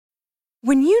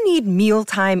When you need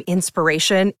mealtime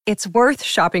inspiration, it's worth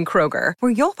shopping Kroger,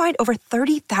 where you'll find over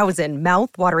 30,000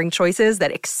 mouth-watering choices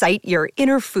that excite your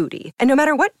inner foodie. And no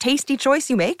matter what tasty choice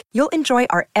you make, you'll enjoy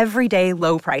our everyday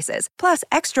low prices, plus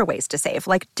extra ways to save,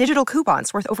 like digital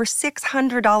coupons worth over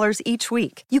 $600 each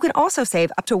week. You can also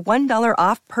save up to $1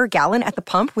 off per gallon at the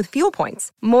pump with fuel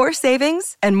points. More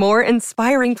savings and more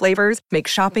inspiring flavors make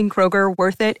shopping Kroger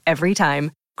worth it every time.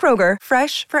 Kroger,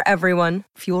 fresh for everyone.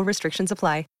 Fuel restrictions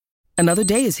apply. Another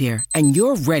day is here, and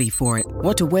you're ready for it.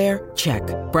 What to wear? Check.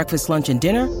 Breakfast, lunch, and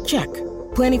dinner? Check.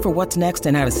 Planning for what's next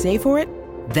and how to save for it?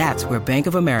 That's where Bank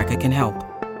of America can help.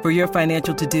 For your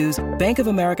financial to-dos, Bank of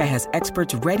America has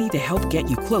experts ready to help get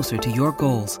you closer to your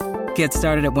goals. Get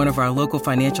started at one of our local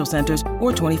financial centers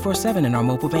or 24/7 in our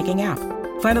mobile banking app.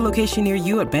 Find a location near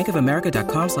you at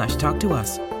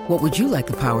bankofamerica.com/talktous. What would you like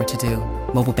the power to do?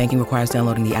 Mobile banking requires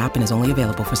downloading the app and is only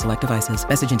available for select devices.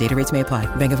 Message and data rates may apply.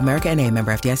 Bank of America N.A.,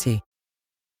 member FDIC.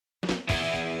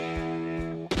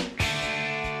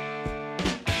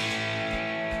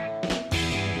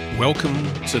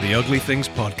 Welcome to the Ugly Things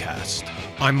Podcast.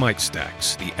 I'm Mike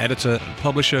Stacks, the editor and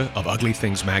publisher of Ugly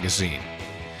Things magazine.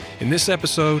 In this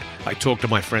episode, I talk to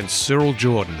my friend Cyril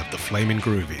Jordan of the FLAMIN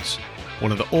Groovies.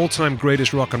 One of the all-time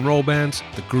greatest rock and roll bands,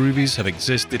 the Groovies have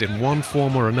existed in one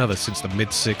form or another since the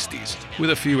mid-60s,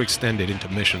 with a few extended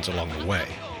intermissions along the way.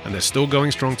 And they're still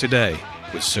going strong today,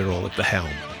 with Cyril at the helm.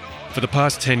 For the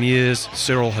past 10 years,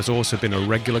 Cyril has also been a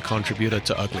regular contributor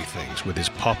to Ugly Things with his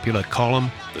popular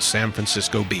column, The San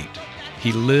Francisco Beat.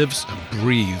 He lives and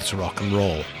breathes rock and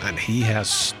roll, and he has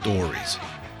stories.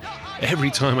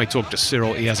 Every time I talk to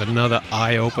Cyril, he has another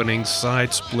eye-opening,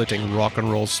 side-splitting rock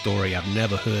and roll story I've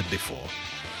never heard before.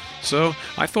 So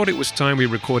I thought it was time we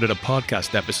recorded a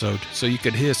podcast episode so you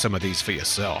could hear some of these for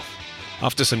yourself.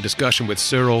 After some discussion with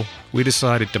Cyril, we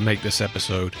decided to make this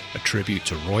episode a tribute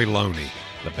to Roy Loney,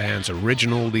 the band's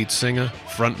original lead singer,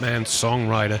 frontman,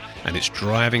 songwriter, and its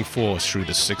driving force through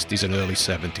the 60s and early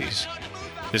 70s.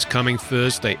 This coming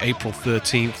Thursday, April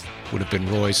 13th, would have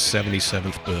been Roy's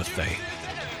 77th birthday.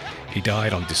 He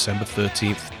died on December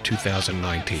 13th,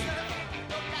 2019.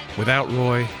 Without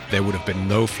Roy, there would have been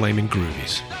no FLAMIN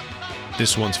Groovies.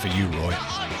 This one's for you, Roy.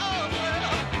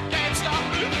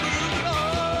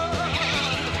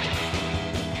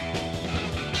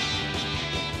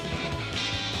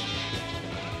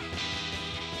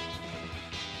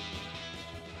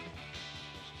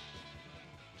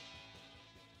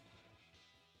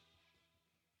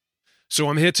 So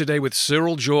I'm here today with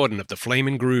Cyril Jordan of the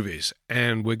FLAMIN Groovies,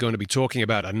 and we're going to be talking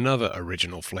about another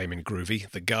original FLAMIN Groovie,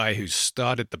 the guy who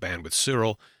started the band with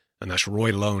Cyril, and that's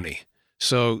Roy Loney.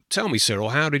 So tell me, Cyril,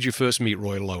 how did you first meet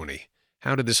Roy Loney?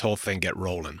 How did this whole thing get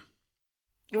rolling?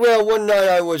 Well, one night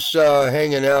I was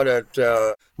hanging out at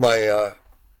my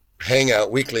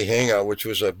weekly hangout, which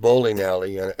was a bowling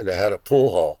alley, and it had a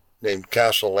pool hall named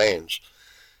Castle Lanes,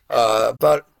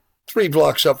 about 3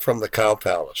 blocks up from the Cow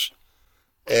Palace.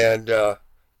 And I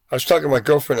was talking to my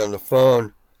girlfriend on the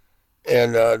phone,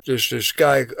 and there's this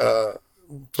guy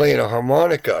playing a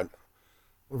harmonica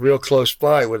real close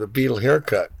by with a Beatle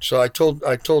haircut. So I told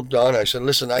Don, I said,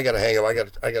 "Listen, I got to hang up. I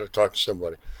got to talk to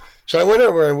somebody." So I went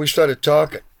over and we started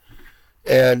talking.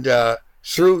 And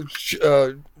through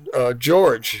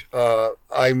George,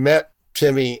 I met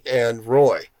Timmy and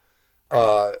Roy.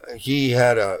 He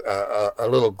had a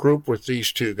little group with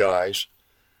these two guys.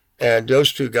 And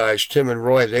those two guys, Tim and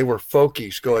Roy, they were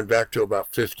folkies going back to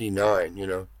about 59, you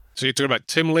know. So you're talking about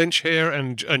Tim Lynch here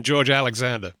and George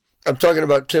Alexander. I'm talking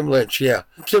about Tim Lynch, yeah.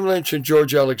 Tim Lynch and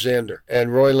George Alexander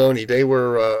and Roy Loney, they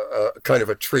were kind of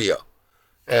a trio.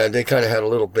 And they kind of had a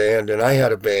little band, and I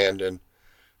had a band. And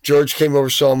George came over,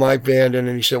 saw my band, and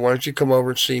then he said, "Why don't you come over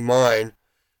and see mine,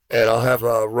 and I'll have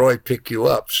Roy pick you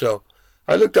up." So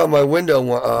I looked out my window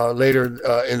later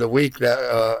in the week,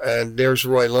 and there's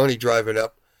Roy Loney driving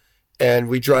up. And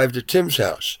we drive to Tim's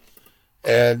house,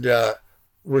 and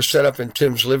we're set up in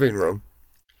Tim's living room,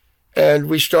 and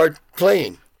we start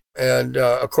playing. And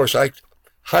of course,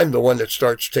 I'm the one that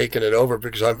starts taking it over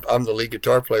because I'm the lead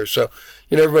guitar player. So,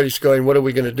 you know, everybody's going, "What are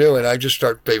we going to do?" And I just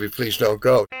start, "Baby, please don't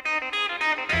go."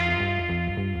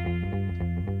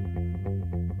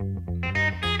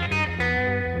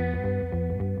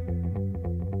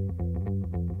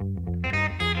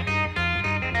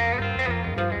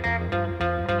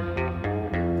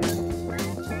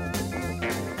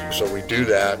 So we do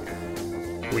that,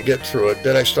 we get through it.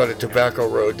 Then I started Tobacco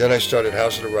Road, then I started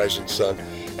House of the Rising Sun.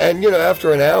 And, you know,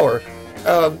 after an hour,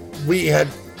 we had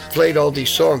played all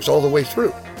these songs all the way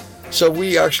through. So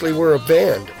we actually were a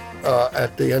band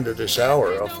at the end of this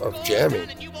hour of jamming.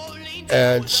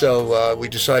 And so we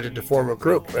decided to form a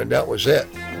group, and that was it.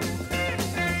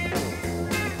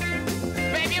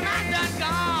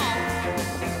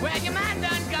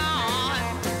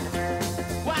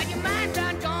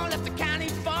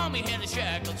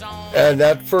 And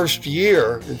that first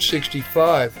year in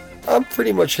 65, I'm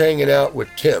pretty much hanging out with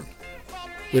Tim.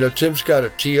 You know, Tim's got a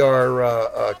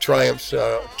Triumph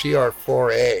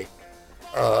TR4A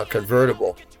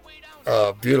convertible,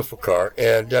 beautiful car,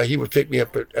 and he would pick me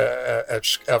up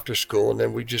at after school, and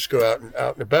then we'd just go out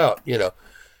and about, you know.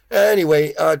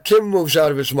 Anyway, Tim moves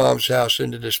out of his mom's house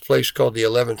into this place called the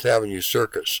 11th Avenue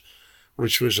Circus,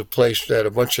 which was a place that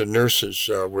a bunch of nurses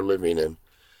were living in.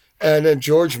 And then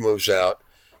George moves out.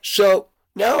 So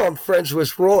now I'm friends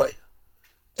with Roy,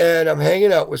 and I'm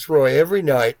hanging out with Roy every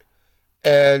night.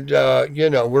 And, you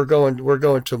know, we're going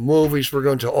to movies. We're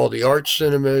going to all the art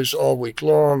cinemas all week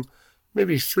long,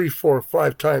 maybe 3, 4,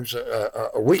 5 times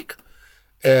a week.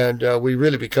 And we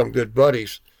really become good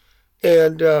buddies.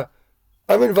 And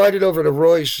I'm invited over to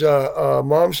Roy's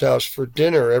mom's house for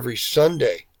dinner every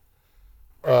Sunday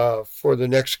for the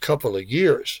next couple of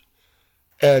years.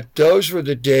 And those were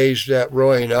the days that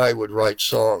Roy and I would write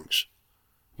songs.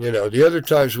 You know, the other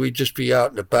times we'd just be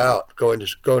out and about, going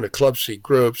to club C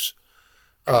groups,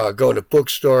 going to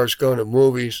bookstores, going to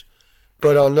movies.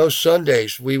 But on those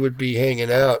Sundays, we would be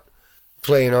hanging out,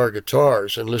 playing our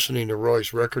guitars and listening to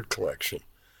Roy's record collection.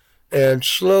 And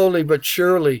slowly but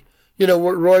surely, you know,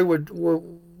 Roy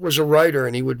was a writer,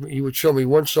 and he would show me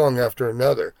one song after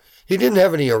another. He didn't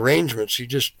have any arrangements. He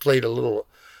just played a little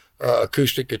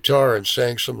acoustic guitar and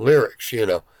sang some lyrics, you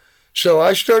know. So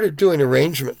I started doing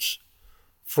arrangements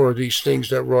for these things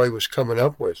that Roy was coming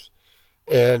up with.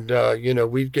 And, you know,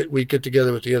 we'd get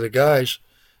together with the other guys,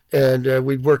 and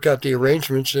we'd work out the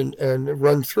arrangements and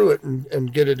run through it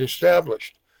and get it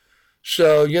established.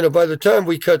 So, you know, by the time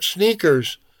we cut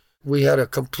Sneakers, we had a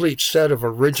complete set of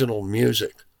original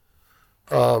music.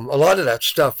 A lot of that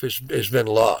stuff has been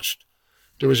lost.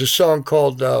 There was a song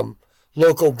called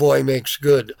Local Boy Makes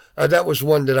Good. That was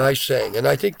one that I sang, and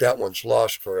I think that one's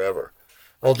lost forever,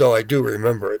 although I do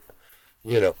remember it,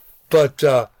 you know. But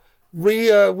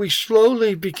we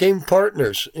slowly became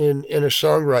partners in a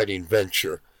songwriting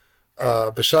venture,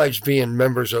 besides being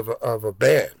members of a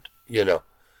band, you know.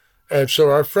 And so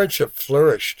our friendship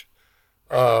flourished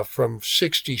from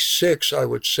 66, I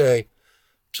would say,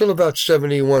 till about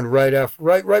 71,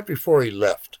 right before he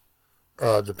left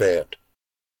the band.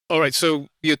 All right, so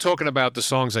you're talking about the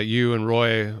songs that you and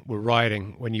Roy were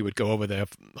writing when you would go over there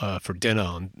for dinner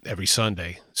on every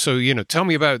Sunday. So, you know, tell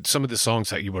me about some of the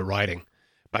songs that you were writing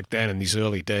back then in these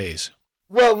early days.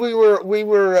 Well, we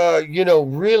were you know,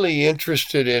 really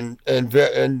interested in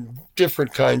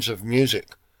different kinds of music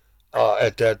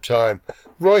at that time.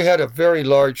 Roy had a very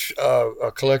large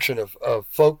collection of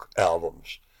folk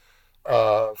albums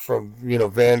from, you know,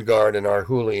 Vanguard and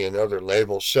Arhoolie and other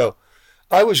labels. So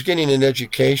I was getting an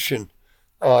education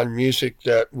on music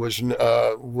that wasn't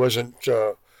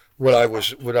what I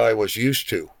was used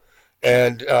to,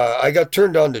 and I got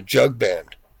turned on to jug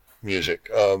band music,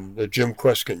 the Jim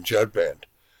Kweskin jug band.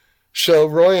 So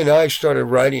Roy and I started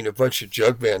writing a bunch of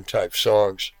jug band type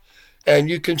songs, and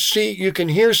you can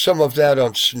hear some of that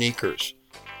on Sneakers,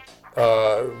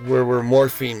 where we're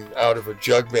morphing out of a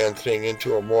jug band thing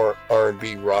into a more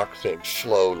R&B rock thing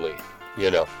slowly,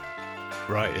 you know.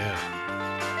 Right, yeah.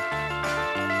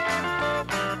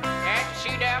 Can't you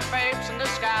see them babes in the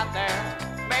sky there?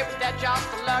 Maybe they're just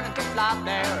learning to fly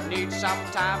there. Need some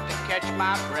time to catch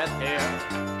my breath here.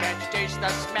 Can't you taste the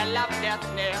smell of death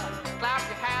near? Clap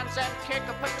your hands and kick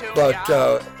a petunia.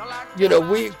 But you know,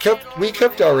 we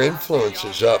kept our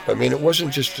influences up. I mean, it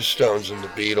wasn't just the Stones and the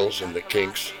Beatles and the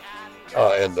Kinks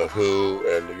and the Who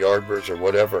and the Yardbirds or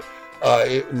whatever.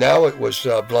 Now it was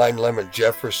Blind Lemon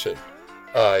Jefferson.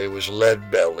 It was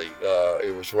Leadbelly.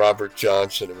 It was Robert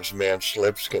Johnson. It was Mance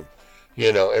Lipscomb.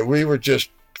 You know, and we were just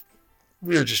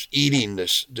eating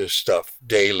this stuff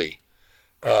daily.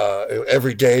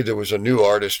 Every day there was a new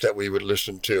artist that we would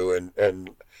listen to, and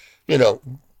you know,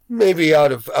 maybe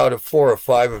out of 4 or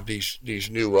 5 of these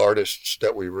new artists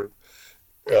that we were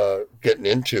getting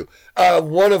into,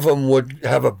 one of them would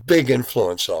have a big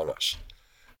influence on us.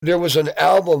 There was an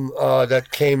album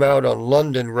that came out on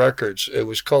London Records. It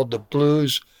was called The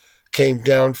Blues Came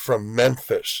Down from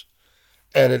Memphis,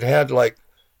 and it had like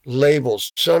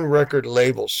labels, Sun Record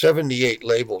labels, 78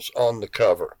 labels on the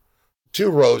cover, 2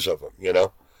 rows of them, you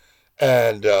know.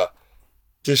 And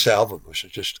this album was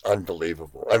just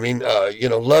unbelievable. I mean, you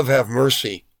know, Love Have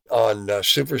Mercy on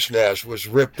Super Snaz was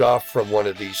ripped off from one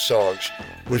of these songs,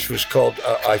 which was called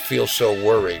I Feel So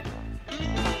Worried.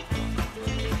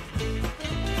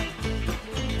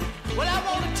 Well, I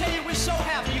want to tell you we're so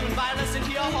happy you invited us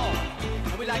into your home.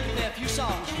 And we'd like to play a few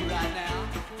songs for you right now.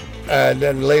 And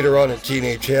then later on in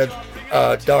Teenage Head,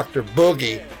 Dr.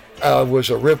 Boogie was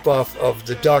a ripoff of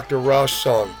the Dr. Ross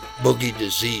song, Boogie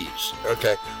Disease.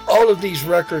 Okay, all of these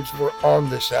records were on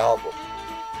this album.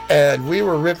 And we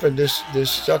were ripping this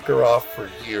sucker off for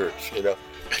years,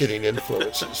 getting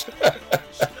influences.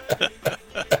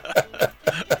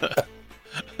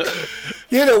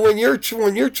 When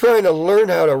you're trying to learn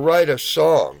how to write a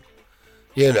song,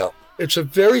 it's a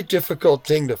very difficult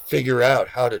thing to figure out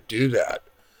how to do that.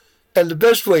 And the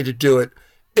best way to do it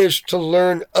is to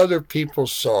learn other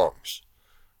people's songs,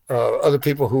 other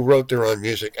people who wrote their own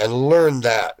music, and learn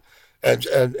that, and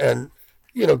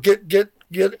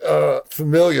get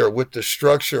familiar with the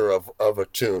structure of a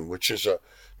tune, which is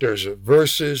there's a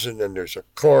verses, and then there's a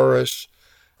chorus,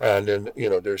 and then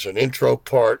there's an intro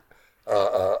part,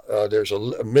 there's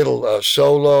a middle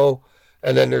solo,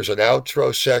 and then there's an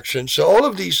outro section. So all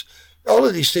of these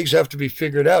things have to be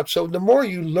figured out. So the more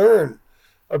you learn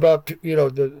about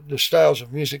the styles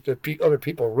of music that other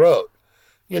people wrote,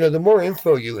 the more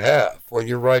info you have when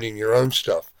you're writing your own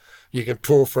stuff. You can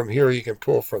pull from here, you can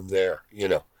pull from there,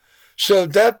 So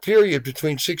that period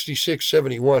between 66,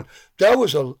 71, that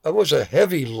was a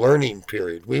heavy learning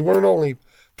period. We weren't only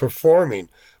performing,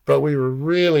 but we were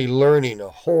really learning a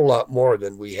whole lot more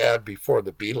than we had before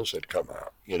the Beatles had come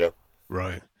out,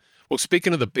 Right. Well,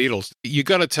 speaking of the Beatles, you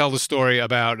got to tell the story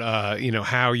about,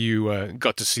 how you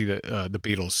got to see the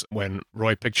Beatles when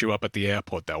Roy picked you up at the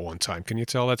airport that one time. Can you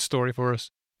tell that story for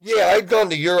us? Yeah, I'd gone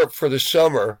to Europe for the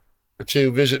summer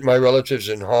to visit my relatives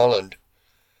in Holland.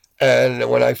 And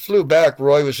when I flew back,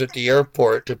 Roy was at the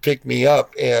airport to pick me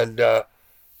up. And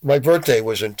my birthday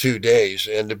was in 2 days.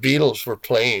 And the Beatles were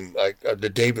playing the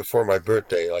day before my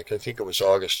birthday. I think it was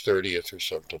August 30th or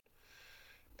something.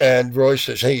 And Roy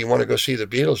says, "Hey, you want to go see the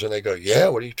Beatles?" And I go, "Yeah,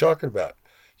 what are you talking about?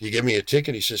 You give me a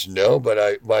ticket?" He says, "No,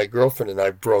 but my girlfriend and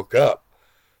I broke up,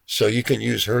 so you can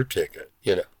use her ticket,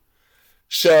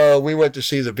 So we went to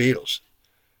see the Beatles.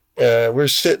 We're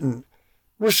sitting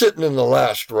in the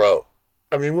last row.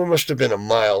 I mean, we must have been a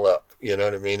mile up, in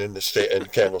in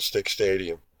Candlestick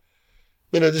Stadium.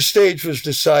 The stage was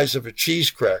the size of a cheese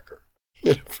cracker,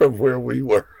 from where we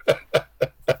were.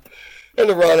 And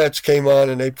the Ronettes came on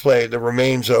and they played. The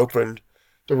Remains opened.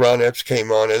 The Ronettes came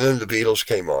on, and then the Beatles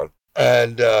came on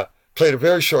and played a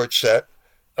very short set.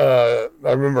 I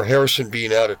remember Harrison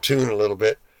being out of tune a little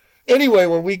bit. Anyway,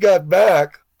 when we got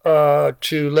back to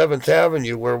 11th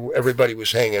Avenue, where everybody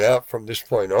was hanging out from this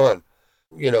point on,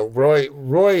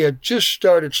 Roy had just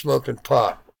started smoking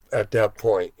pot at that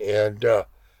point, and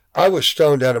I was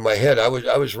stoned out of my head. I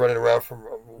was running around from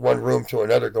one room to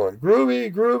another going,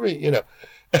 "Groovy, groovy,"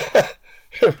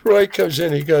 Roy comes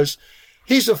in, he goes,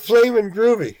 "He's a flamin'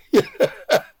 groovy."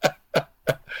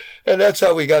 And that's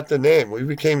how we got the name. We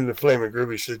became the Flamin'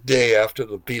 Groovies the day after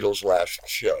the Beatles' last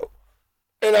show.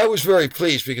 And I was very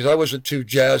pleased because I wasn't too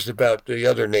jazzed about the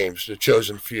other names, the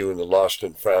Chosen Few and the Lost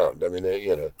and Found. I mean,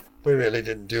 we really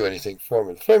didn't do anything for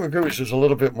me. The Flamin' Groovies was a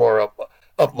little bit more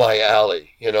up my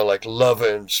alley, like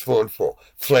Lovin' Spoonful,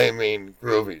 Flaming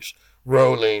Groovies,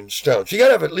 Rolling Stones. You got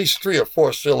to have at least 3 or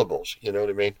 4 syllables, you know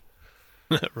what I mean?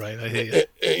 Right, I hear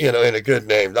you. In a good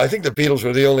name. I think the Beatles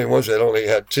were the only ones that only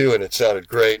had 2, and it sounded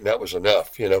great, and that was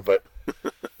enough, But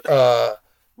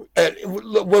and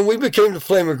when we became the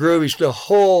Flamin' Groovies, the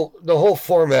whole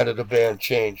format of the band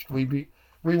changed. We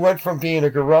went from being a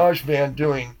garage band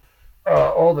doing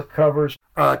all the covers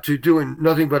to doing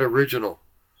nothing but original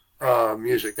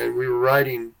music, and we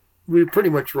were pretty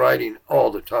much writing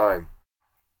all the time.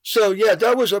 So yeah,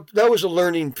 that was a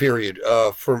learning period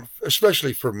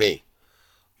especially for me.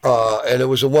 And it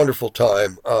was a wonderful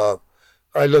time.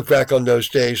 I look back on those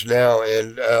days now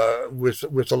and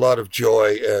with a lot of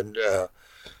joy and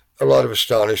a lot of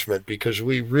astonishment, because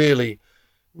we really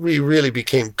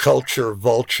became culture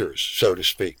vultures, so to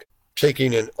speak,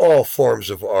 taking in all forms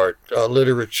of art,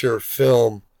 literature,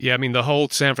 film. Yeah, I mean, the whole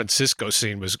San Francisco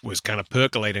scene was kind of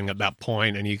percolating at that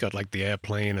point, and you got like the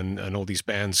Airplane and all these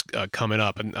bands coming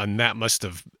up, and that must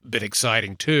have been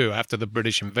exciting too. After the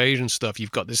British invasion stuff,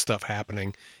 you've got this stuff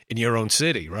happening in your own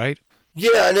city, right?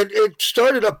 Yeah, and it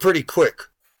started up pretty quick.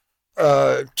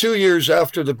 2 years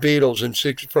after the Beatles,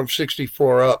 from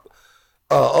 64 up,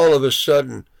 all of a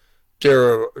sudden,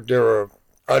 there are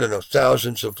I don't know,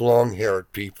 thousands of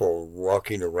long-haired people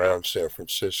walking around San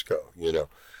Francisco,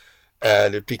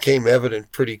 And it became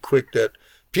evident pretty quick that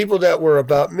people that were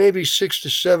about maybe 6 to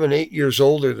 7, 8 years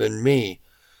older than me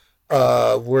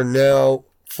were now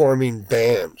forming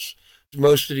bands.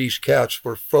 Most of these cats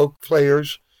were folk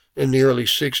players in the early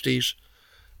 60s.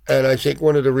 And I think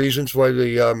one of the reasons why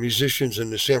the musicians in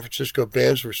the San Francisco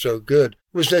bands were so good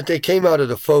was that they came out of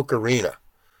the folk arena.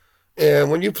 And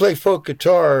when you play folk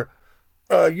guitar,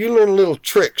 you learn little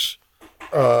tricks.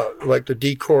 Like the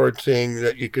D chord thing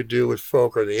that you could do with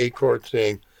folk, or the A chord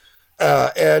thing.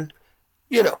 And,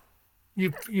 you know,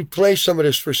 you play some of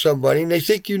this for somebody and they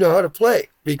think you know how to play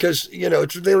because, you know,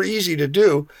 they're easy to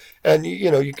do. And, you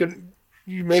know,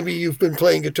 maybe you've been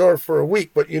playing guitar for a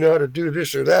week, but you know how to do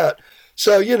this or that.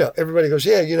 So, you know, everybody goes,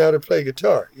 yeah, you know how to play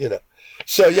guitar, you know.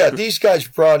 So, yeah, these guys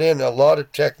brought in a lot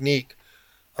of technique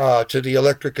to the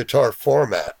electric guitar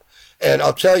format. And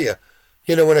I'll tell you,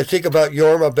 you know, when I think about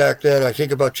Jorma back then, I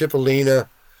think about Cipollina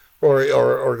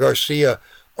or Garcia,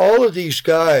 all of these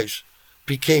guys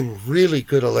became really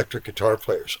good electric guitar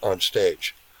players on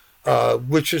stage,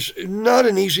 which is not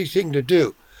an easy thing to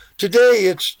do. Today,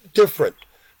 it's different.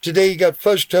 Today, you got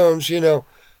fuzz tones, you know,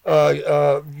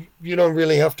 you don't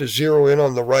really have to zero in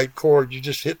on the right chord. You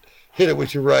just hit it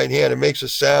with your right hand. It makes a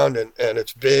sound, and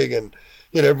it's big, and,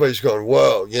 you know, everybody's going,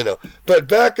 whoa, you know. But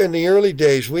back in the early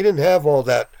days, we didn't have all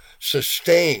that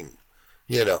sustain,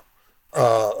 you know,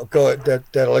 that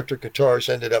electric guitars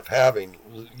ended up having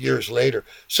years later.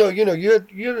 So, you know, you had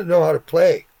to know how to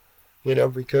play, you know,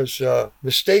 because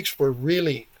mistakes were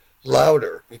really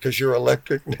louder because you're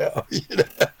electric now, you know.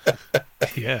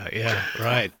 Yeah,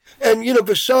 right. And, you know,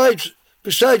 besides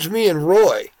me and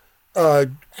Roy,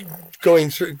 going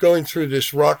through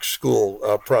this rock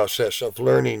school process of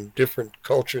learning different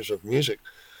cultures of music,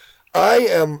 I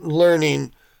am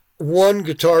learning one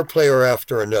guitar player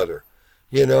after another.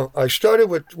 You know, I started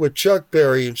with Chuck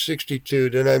Berry in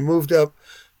 62, then I moved up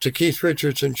to Keith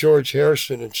Richards and George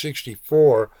Harrison in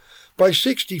 64. By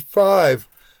 65,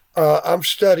 I'm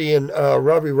studying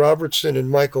Robbie Robertson and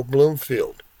Michael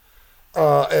Bloomfield.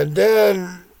 And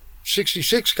then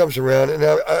 66 comes around and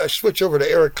I switch over to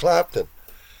Eric Clapton.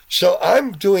 So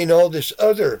I'm doing all this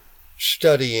other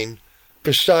studying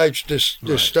besides this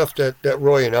stuff that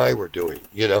Roy and I were doing,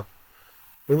 you know.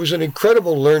 It was an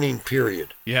incredible learning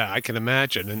period. Yeah, I can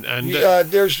imagine. And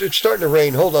it's starting to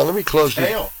rain. Hold on, let me close this.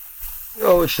 Hail.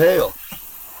 Oh, it's hail.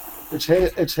 It's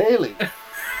hailing.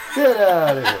 Get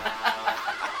out of here.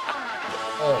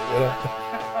 Oh, yeah.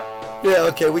 Yeah,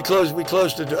 okay, we closed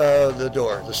the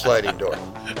door, the sliding door.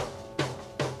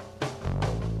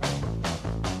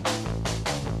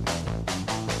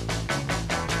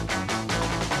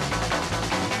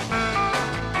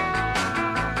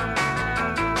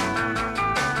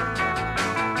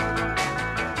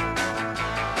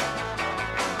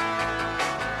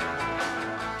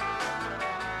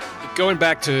 Going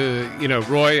back to, you know,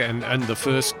 Roy and the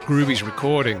first Groovies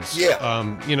recordings,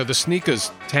 you know, the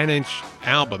Sneakers 10-inch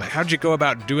album, how'd you go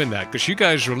about doing that? Because you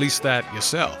guys released that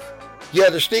yourself. Yeah,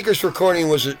 the Sneakers recording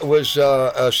was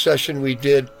a session we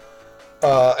did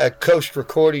at Coast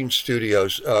Recording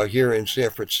Studios here in San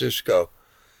Francisco.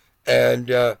 And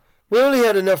we only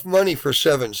had enough money for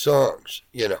 7 songs,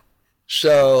 you know.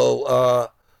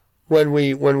 So when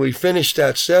we finished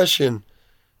that session,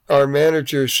 our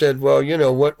manager said, well, you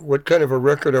know, what kind of a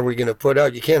record are we going to put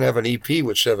out? You can't have an EP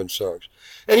with 7 songs.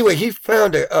 Anyway, he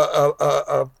found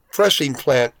a pressing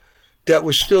plant that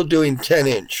was still doing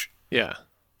 10-inch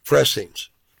pressings,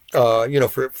 you know,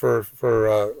 for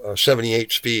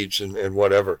 78 speeds and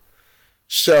whatever.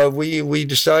 So we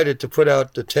decided to put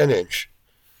out the 10-inch.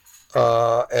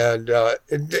 And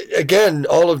again,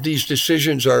 all of these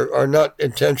decisions are not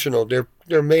intentional.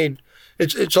 They're made,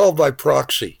 it's all by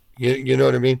proxy. You know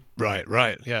what I mean?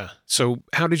 Right, yeah. So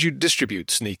how did you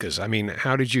distribute Sneakers? I mean,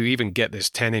 how did you even get this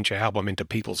 10-inch album into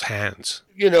people's hands?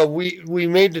 You know, we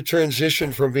made the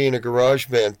transition from being a garage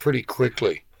band pretty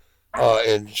quickly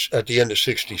at the end of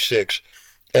 66.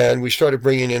 And we started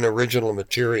bringing in original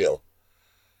material.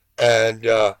 And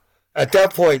at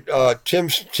that point,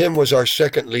 Tim was our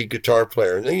second lead guitar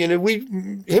player. And, you know,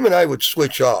 him and I would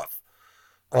switch off.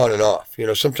 On and off. You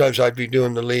know, sometimes I'd be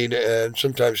doing the lead and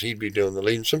sometimes he'd be doing the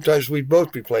lead and sometimes we'd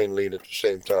both be playing lead at the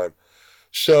same time.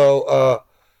 So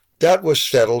that was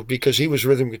settled because he was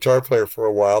rhythm guitar player for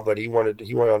a while, but he went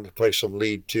on to play some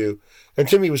lead too. And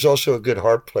Timmy was also a good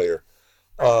harp player.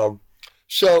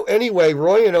 So anyway,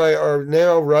 Roy and I are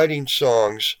now writing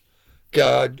songs.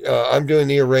 I'm doing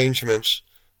the arrangements.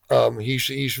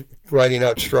 He's writing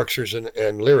out structures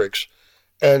and lyrics.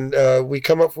 And we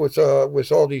come up with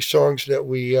all these songs that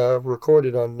we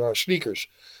recorded on Sneakers,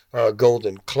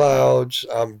 Golden Clouds,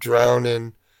 I'm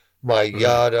Drowning, My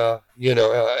Yada, you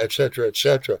know, et cetera, et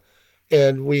cetera.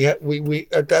 And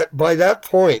by that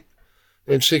point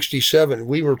in 67,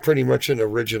 we were pretty much an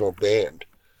original band,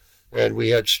 and we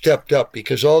had stepped up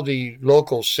because all the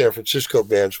local San Francisco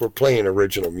bands were playing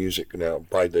original music now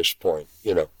by this point,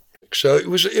 you know. So it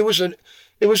was an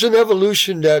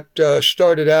evolution that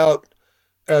started out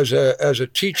as a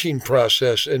teaching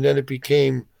process, and then it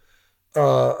became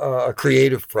a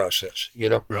creative process, you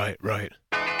know? Right.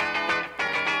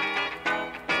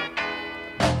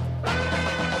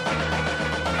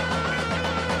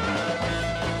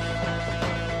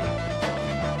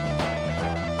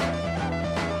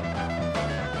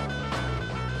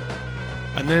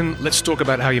 And then let's talk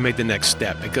about how you made the next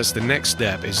step, because the next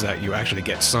step is that you actually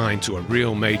get signed to a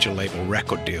real major label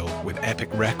record deal with Epic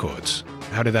Records.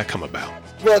 How did that come about?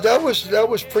 Well, that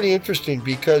was pretty interesting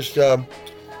because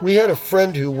we had a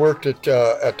friend who worked at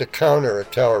the counter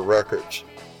at Tower Records,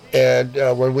 and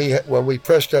when we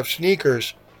pressed up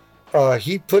sneakers,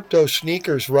 he put those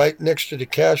sneakers right next to the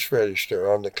cash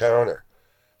register on the counter.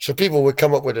 So people would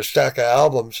come up with a stack of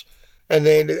albums, and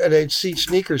they'd see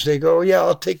sneakers. They go, "Oh, yeah,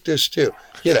 I'll take this too."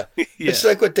 Yeah. It's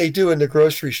like what they do in the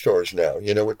grocery stores now.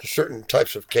 With the certain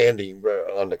types of candy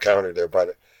on the counter there by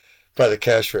the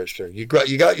cash register. You got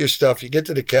your stuff. You get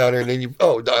to the counter, and then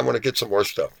I want to get some more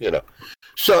stuff.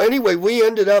 So anyway, we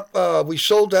ended up we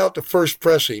sold out the first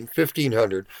pressing,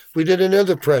 1,500. We did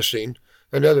another pressing,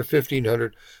 another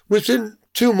 1,500. Within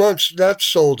 2 months, that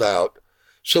sold out.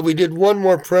 So we did one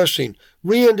more pressing.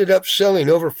 We ended up selling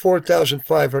over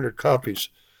 4,500 copies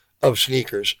of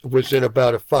sneakers within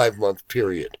about a 5-month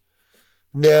period.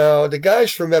 Now, the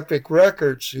guys from Epic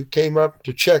Records who came up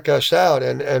to check us out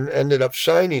and ended up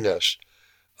signing us,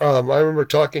 I remember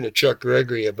talking to Chuck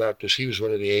Gregory about this. He was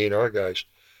one of the A&R guys.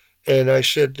 And I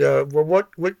said, well,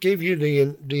 what gave you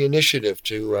the initiative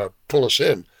to pull us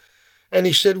in? And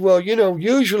he said, well,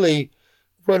 usually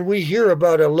when we hear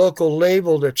about a local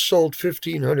label that sold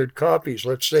 1,500 copies,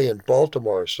 let's say in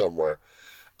Baltimore or somewhere,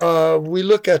 we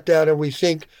look at that and we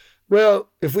think, well,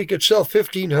 if we could sell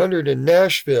 1,500 in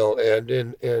Nashville and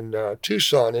in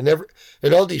Tucson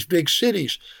and all these big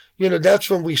cities, that's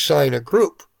when we sign a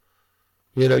group.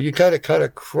 You got to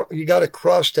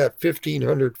cross that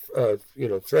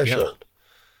 1,500 threshold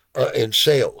in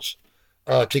sales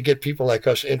to get people like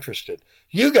us interested.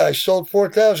 You guys sold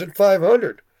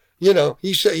 4,500.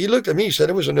 He said, he looked at me, he said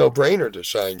it was a no-brainer to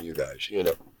sign you guys,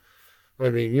 I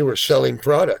mean, you were selling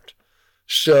product.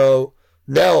 So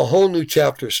now a whole new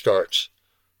chapter starts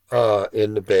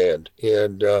in the band.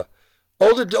 And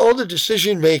all the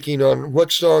decision-making on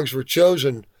what songs were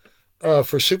chosen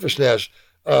for Super Snaz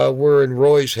were in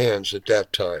Roy's hands at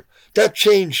that time. That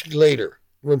changed later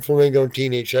when Flamingo and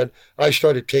Teenage had. I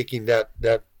started taking that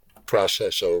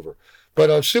process over. But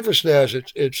on Super Snaz,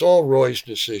 it's all Roy's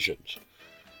decisions.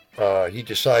 He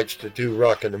decides to do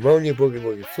Rockin' Pneumonia, Boogie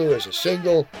Woogie Flu as a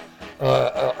single,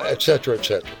 et cetera,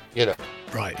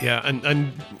 Right, yeah.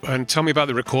 And tell me about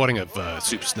the recording of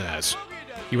Super Snaz.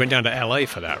 You went down to L.A.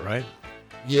 for that, right?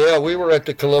 Yeah, we were at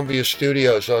the Columbia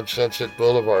Studios on Sunset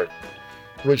Boulevard,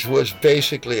 which was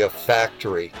basically a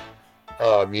factory,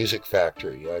 music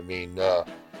factory. I mean,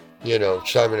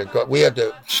 Simon and we had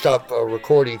to stop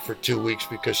recording for 2 weeks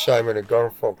because Simon and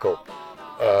Garfunkel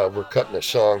were cutting a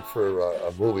song for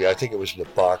a movie. I think it was The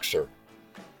Boxer.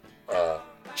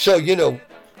 So,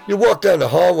 you walk down the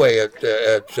hallway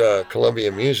at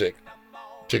Columbia Music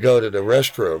to go to the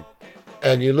restroom,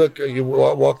 and you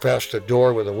walk past the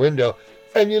door with a window,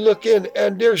 and you look in,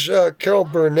 and there's Carol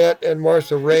Burnett and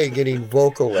Martha Raye getting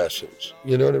vocal lessons.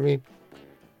 You know what I mean?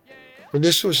 And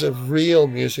this was a real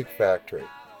music factory.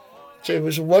 So it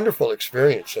was a wonderful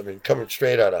experience. I mean, coming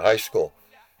straight out of high school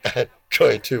and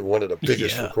going to one of the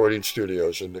biggest recording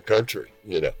studios in the country,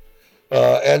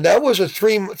 And that was a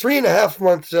 3.5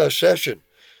 month session.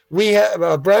 We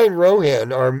had Brian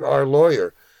Rohan, our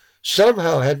lawyer,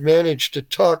 somehow had managed to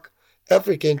talk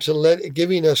Epic into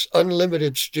giving us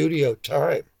unlimited studio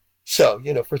time. So,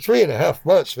 for 3.5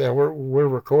 months, man, we're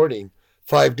recording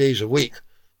 5 days a week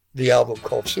the album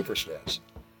called Super Snaz.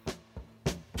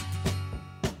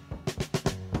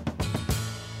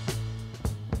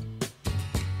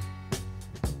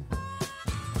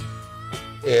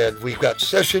 And we've got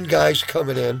session guys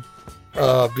coming in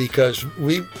because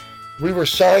we were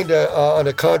signed on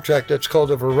a contract that's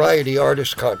called a variety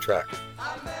artist contract,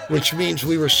 which means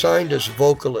we were signed as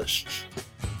vocalists.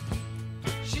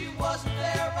 She wasn't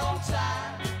there on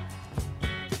time.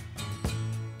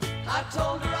 I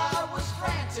told her I was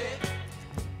frantic.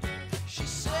 She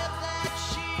said that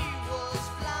she was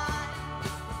blind.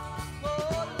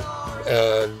 Oh, Lord.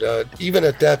 And even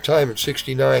at that time in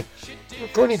 '69,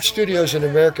 recording studios in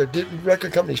America,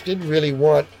 record companies didn't really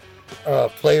want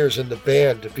players in the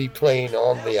band to be playing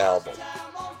on the album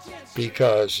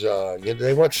because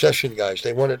they want session guys.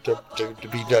 They want it to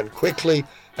be done quickly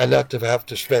and not to have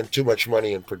to spend too much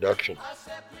money in production.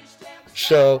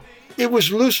 So it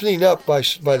was loosening up by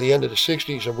the end of the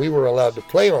 60s, and we were allowed to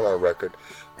play on our record.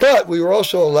 But we were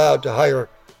also allowed to hire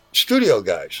studio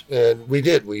guys, and we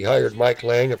did. We hired Mike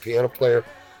Lang, a piano player.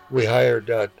 We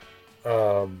hired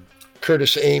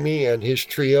Curtis Amy and his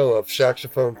trio of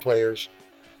saxophone players,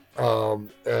 so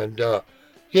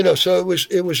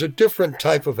it was a different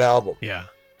type of album. Yeah.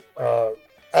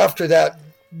 After that,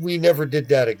 we never did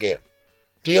that again.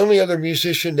 The only other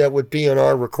musician that would be on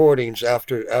our recordings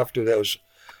after those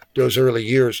early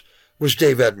years was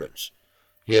Dave Edmunds,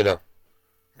 you know,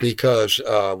 because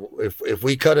if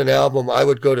we cut an album, I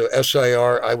would go to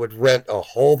SIR, I would rent a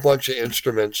whole bunch of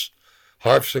instruments,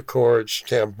 harpsichords,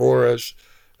 tamboras,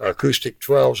 acoustic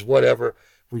 12s, whatever.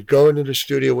 We'd go into the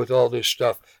studio with all this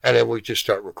stuff, and then we'd just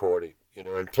start recording, you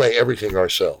know, and play everything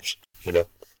ourselves, you know.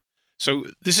 So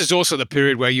this is also the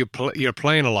period where you're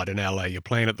playing a lot in LA. You're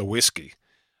playing at the Whiskey.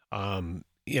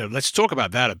 Let's talk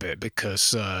about that a bit,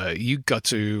 because you got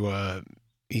to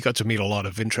meet a lot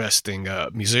of interesting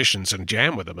musicians and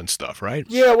jam with them and stuff, right?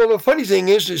 Yeah, well, the funny thing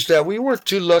is that we weren't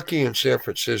too lucky in San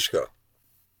Francisco.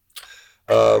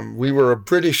 We were a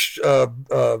British,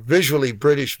 visually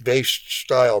British-based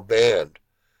style band,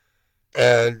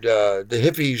 and the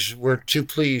hippies weren't too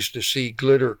pleased to see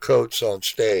glitter coats on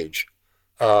stage.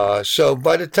 So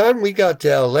by the time we got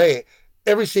to LA,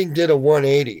 everything did a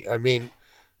 180. I mean,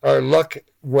 our luck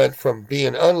went from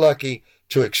being unlucky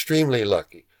to extremely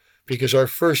lucky, because our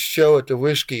first show at the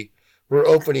Whiskey, we're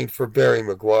opening for Barry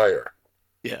McGuire.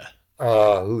 Yeah.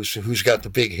 Who's got the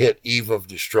big hit Eve of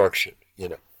Destruction, you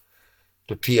know,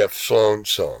 the P.F. Sloan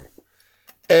song.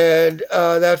 And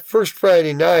that first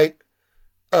Friday night,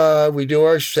 we do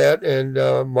our set, and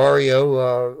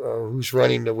Mario, who's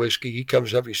running the Whiskey, he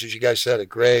comes up, he says, "You guys sounded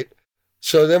great."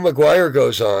 So then McGuire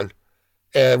goes on,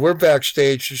 and we're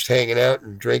backstage just hanging out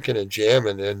and drinking and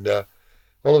jamming, and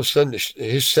all of a sudden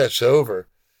his set's over,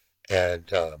 and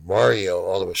Mario,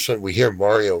 all of a sudden we hear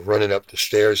Mario running up the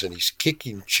stairs, and he's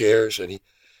kicking chairs, and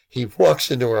he walks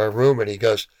into our room, and he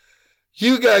goes,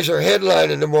 "You guys are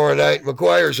headlining tomorrow night,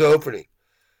 McGuire's opening."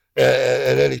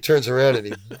 And then he turns around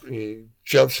and he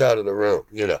jumps out of the room,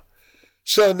 you know.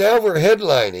 So now we're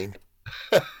headlining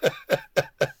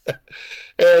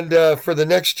and for the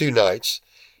next two nights.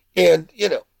 And, you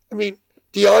know, I mean,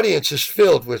 the audience is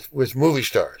filled with movie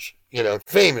stars, you know,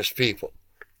 famous people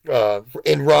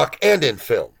in rock and in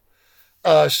film.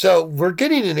 So we're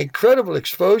getting an incredible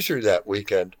exposure that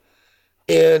weekend.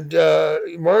 And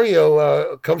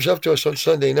Mario comes up to us on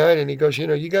Sunday night and he goes, "You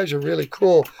know, you guys are really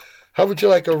cool. How would you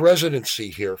like a residency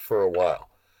here for a while?"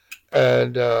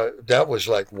 And that was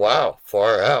like, wow,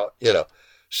 far out, you know.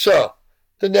 So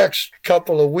the next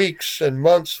couple of weeks and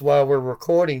months while we're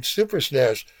recording Super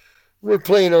SNES, we're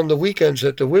playing on the weekends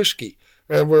at the Whiskey.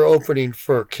 And we're opening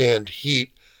for Canned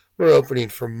Heat. We're opening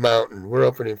for Mountain. We're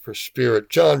opening for Spirit.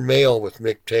 John Mayall with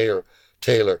Mick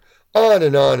Taylor. On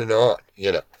and on and on,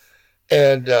 you know.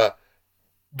 And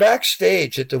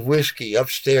backstage at the Whiskey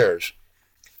upstairs,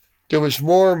 there was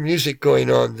more music going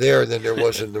on there than there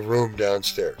was in the room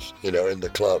downstairs, you know, in the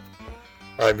club.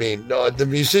 I mean, the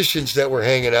musicians that were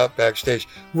hanging out backstage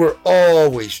were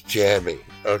always jamming,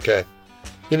 okay?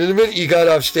 You know, the minute you got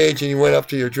off stage and you went up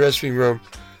to your dressing room,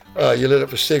 you lit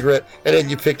up a cigarette, and then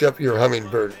you picked up your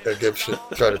Hummingbird Gibson,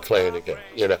 started playing again,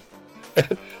 you know?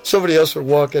 And somebody else would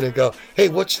walk in and go, "Hey,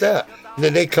 what's that?" And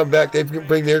then they come back, they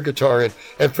bring their guitar in,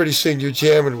 and pretty soon you're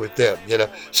jamming with them, you know.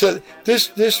 So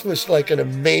this was like an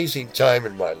amazing time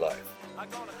in my life.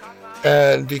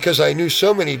 And because I knew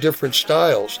so many different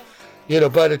styles, you know,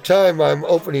 by the time I'm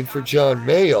opening for John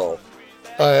Mayall,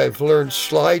 I've learned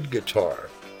slide guitar,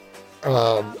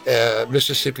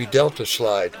 Mississippi Delta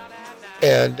slide,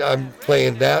 and I'm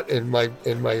playing that in my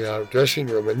dressing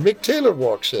room. And Mick Taylor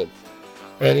walks in,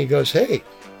 and he goes, "Hey,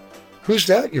 who's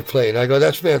that you're playing?" I go,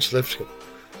 "That's Vance Lipscomb."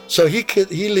 So he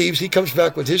leaves, he comes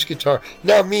back with his guitar.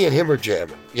 Now me and him are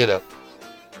jamming, you know.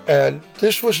 And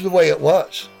this was the way it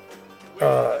was.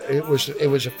 It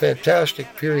was a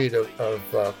fantastic period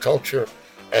of culture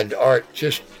and art,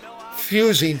 just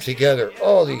fusing together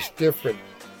all these different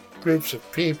groups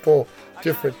of people,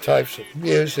 different types of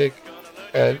music.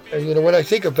 And you know, when I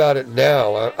think about it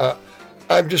now,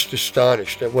 I'm just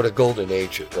astonished at what a golden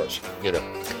age it was, you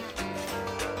know.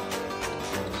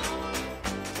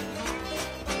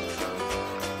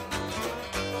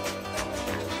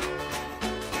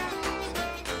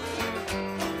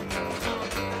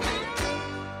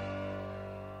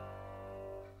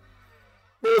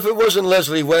 If it wasn't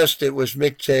Leslie West, it was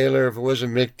Mick Taylor. If it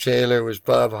wasn't Mick Taylor, it was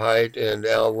Bob Haidt and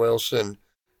Al Wilson.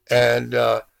 And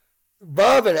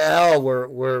Bob and Al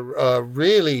were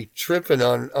really tripping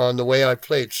on the way I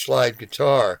played slide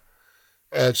guitar.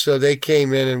 And so they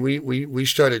came in and we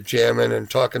started jamming and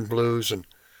talking blues. And,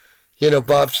 you know,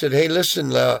 Bob said, "Hey,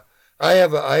 listen, I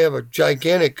have a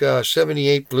gigantic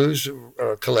 78 blues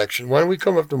collection. Why don't we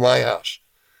come up to my house?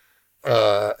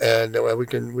 And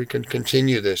we can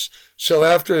continue this." So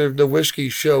after the Whiskey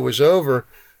show was over,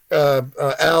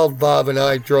 Al, Bob, and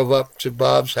I drove up to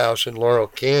Bob's house in Laurel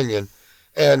Canyon,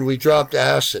 and we dropped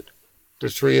acid, the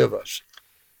three of us.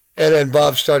 And then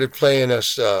Bob started playing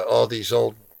us all these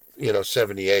old,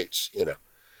 78s,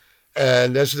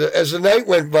 And as the night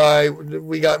went by,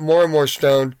 we got more and more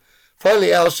stoned.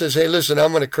 Finally, Al says, "Hey, listen,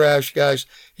 I'm going to crash, guys."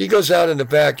 He goes out in the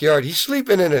backyard. He's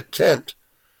sleeping in a tent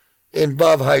in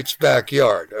Bob Height's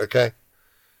backyard, okay,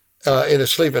 in a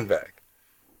sleeping bag.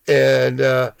 And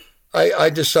I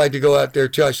decide to go out there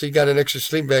too. I said, "You got an extra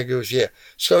sleeping bag?" He goes, "Yeah."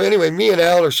 So anyway, me and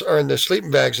Al are in the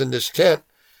sleeping bags in this tent.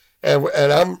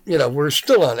 And I'm, we're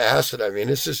still on acid. I mean,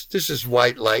 this is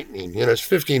white lightning.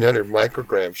 It's 1,500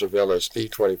 micrograms of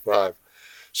LSD-25.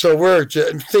 So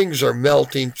things are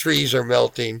melting, trees are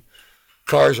melting,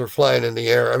 cars are flying in the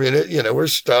air. I mean, we're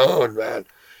stoned, man.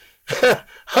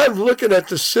 I'm looking at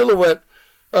the silhouette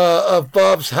of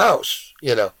Bob's house,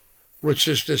 which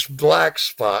is this black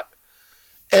spot,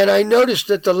 and I noticed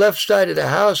that the left side of the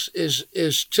house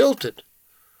is tilted,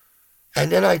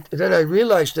 and then I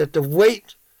realized that the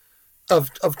weight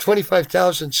of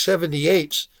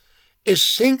 25,078s is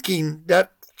sinking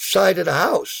that side of the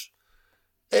house,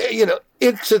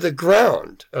 into the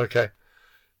ground. Okay.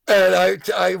 And I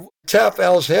tap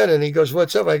Al's head and he goes,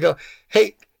 "What's up?" I go,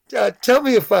 "Hey, tell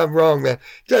me if I'm wrong, man.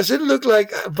 Does it look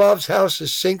like Bob's house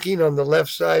is sinking on the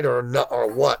left side or not, or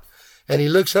what?" And he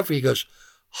looks up and he goes,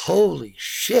 "Holy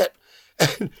shit."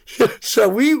 And so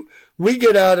we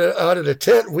get out of the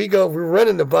tent. We're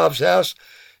running to Bob's house.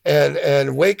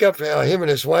 And wake up him and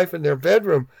his wife in their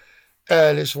bedroom,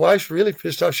 and his wife's really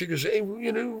pissed off. She goes, "Hey,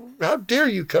 how dare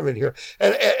you come in here?"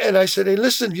 And I said, "Hey,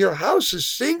 listen, your house is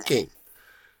sinking."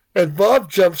 And Bob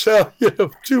jumps out,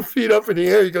 2 feet up in the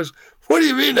air. He goes, "What do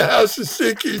you mean the house is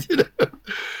sinking?"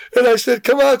 And I said,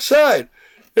 "Come outside."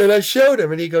 And I showed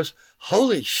him, and he goes,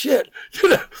 "Holy shit!"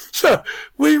 So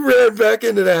we ran back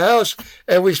into the house,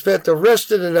 and we spent the rest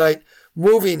of the night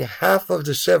moving half of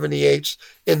the 78s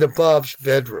into Bob's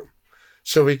bedroom,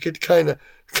 so we could kind of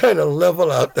level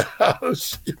out the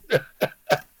house.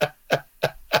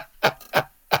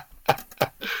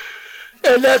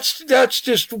 And that's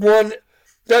just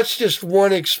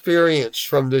one experience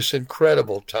from this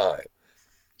incredible time.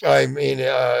 I mean,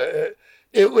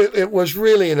 it was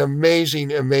really an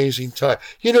amazing time.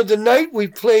 The night we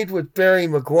played with Barry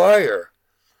McGuire,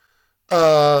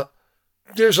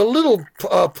 there's a little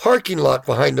parking lot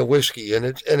behind the whiskey, and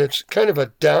it's kind of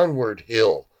a downward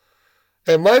hill.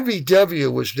 And my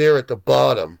VW was there at the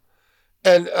bottom.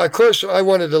 And, of course, I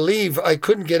wanted to leave. I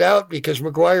couldn't get out because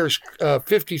McGuire's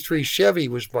 53 Chevy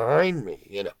was behind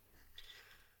me,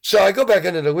 So I go back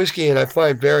into the whiskey, and I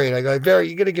find Barry, and I go, "Barry,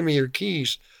 you got to give me your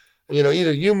keys.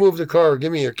 Either you move the car or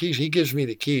give me your keys." He gives me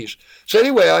the keys. So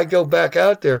anyway, I go back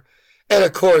out there, and,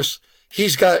 of course, he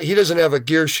doesn't have a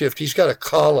gear shift. He's got a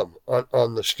column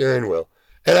on the steering wheel.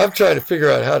 And I'm trying to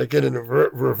figure out how to get into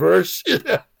reverse.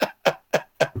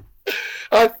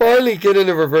 I finally get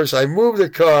into reverse. I move the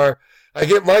car. I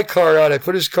get my car out. I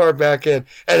put his car back in.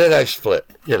 And then I split,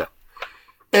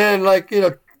 And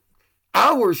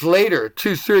hours later,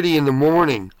 2:30 in the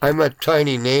morning, I'm at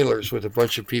Tiny Nailers with a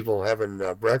bunch of people having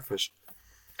breakfast.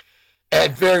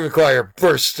 And Barry McGuire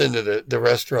bursts into the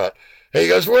restaurant. He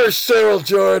goes, "Where's Cyril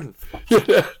Jordan?"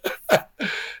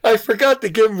 I forgot to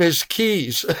give him his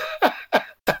keys.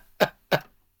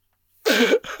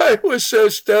 I was so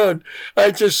stoned.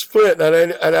 I just split,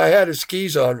 and I had his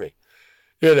keys on me,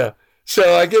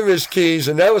 So I give him his keys,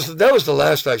 and that was the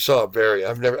last I saw of Barry.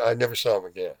 I never saw him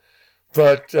again.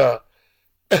 But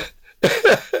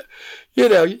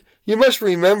you must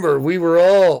remember, we were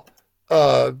all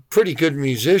pretty good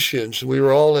musicians. We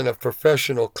were all in a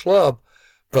professional club.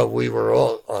 But we were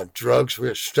all on drugs. We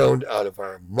were stoned out of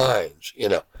our minds,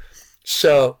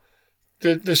 So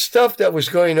the stuff that was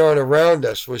going on around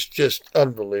us was just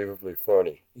unbelievably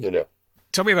funny,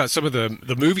 Tell me about some of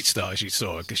the movie stars you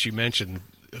saw, because you mentioned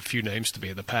a few names to me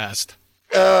in the past.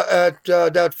 At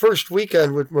that first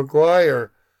weekend with McGuire,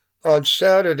 on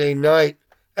Saturday night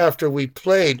after we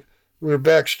played, we were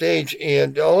backstage,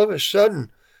 and all of a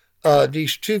sudden,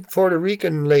 these two Puerto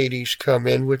Rican ladies come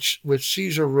in with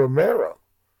Cesar Romero,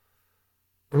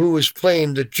 who was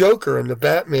playing the Joker in the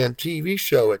Batman TV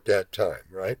show at that time,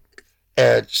 right?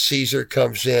 And Caesar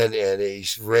comes in, and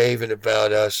he's raving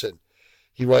about us, and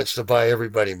he wants to buy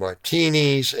everybody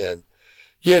martinis, and,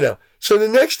 So the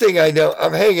next thing I know,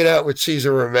 I'm hanging out with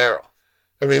Cesar Romero.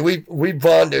 I mean, we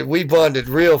bonded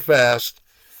real fast,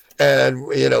 and,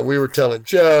 we were telling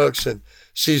jokes, and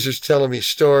Caesar's telling me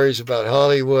stories about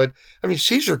Hollywood. I mean,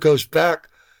 Caesar goes back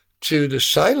to the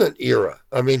silent era.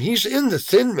 I mean, he's in The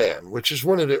Thin Man, which is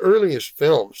one of the earliest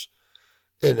films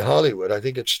in Hollywood. I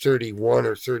think it's 31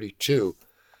 or 32.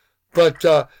 But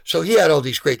so he had all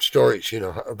these great stories,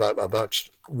 about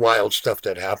wild stuff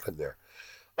that happened there.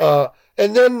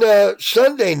 And then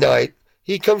Sunday night,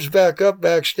 he comes back up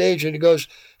backstage and he goes,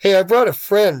 hey, I brought a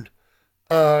friend.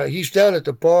 He's down at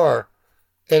the bar.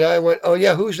 And I went, oh,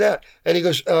 yeah, who's that? And he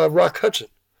goes, Rock Hudson.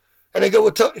 And I go,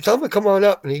 well, tell him to come on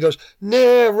up. And he goes,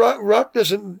 nah, Rock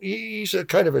doesn't, he's a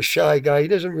kind of a shy guy. He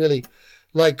doesn't really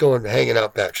like going hanging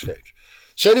out backstage.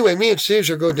 So anyway, me and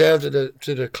Caesar go down to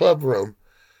the club room,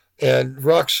 and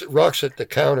Rock's at the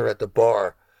counter at the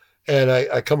bar. And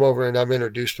I come over and I'm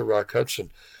introduced to Rock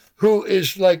Hudson, who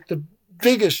is like the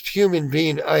biggest human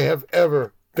being I have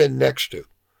ever been next to.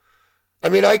 I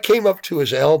mean, I came up to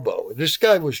his elbow. This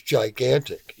guy was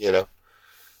gigantic, you know.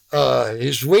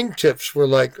 His wingtips were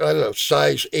like, I don't know,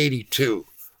 size 82,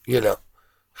 you know.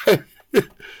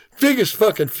 Biggest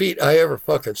fucking feet I ever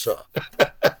fucking saw.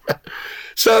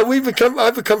 So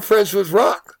I've become friends with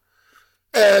Rock.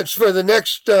 And for the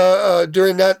next,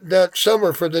 during that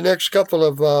summer, for the next couple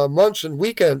of months and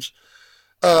weekends,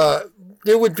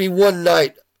 there would be one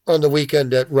night on the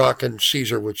weekend that Rock and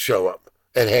Caesar would show up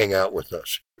and hang out with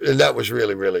us. And that was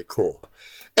really, really cool.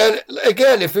 And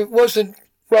again, if it wasn't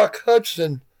Rock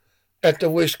Hudson at the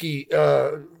Whiskey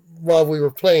while we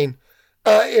were playing,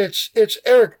 it's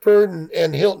Eric Burden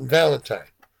and Hilton Valentine.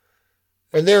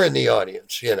 And they're in the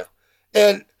audience, you know.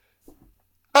 And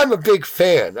I'm a big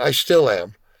fan. I still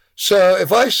am. So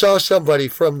if I saw somebody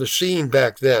from the scene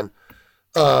back then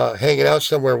hanging out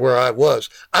somewhere where I was,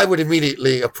 I would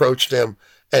immediately approach them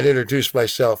and introduce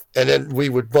myself, and then we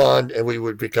would bond and we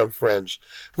would become friends,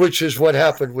 which is what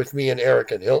happened with me and Eric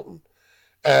and Hilton.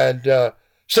 And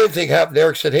same thing happened.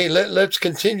 Eric said, hey, let's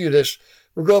continue this.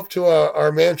 We'll go up to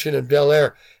our mansion in Bel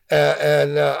Air,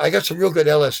 and I got some real good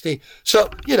LSD. So,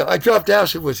 you know, I dropped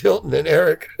acid with Hilton and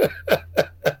Eric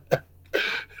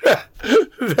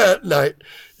that night,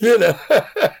 you know.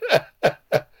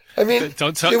 I mean,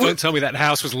 don't tell me that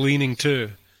house was leaning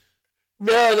too.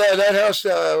 No, that house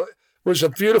was a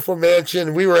beautiful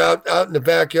mansion. We were out in the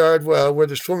backyard where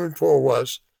the swimming pool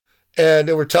was, and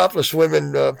there were topless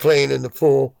women playing in the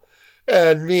pool.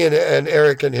 And me and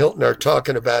Eric and Hilton are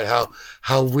talking about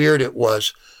how weird it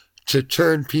was to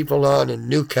turn people on in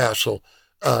Newcastle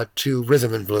to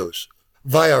rhythm and blues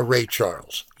via Ray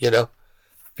Charles, you know,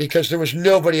 because there was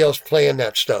nobody else playing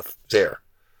that stuff there.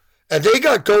 And they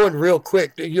got going real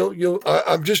quick.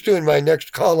 I'm just doing my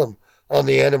next column on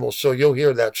the Animals, so you'll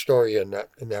hear that story in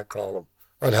that column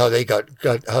on how they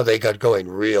got going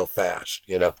real fast,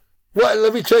 you know. Well,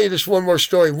 let me tell you this one more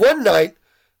story. One night,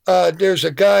 there's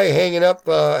a guy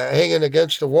hanging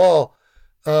against the wall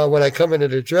when I come into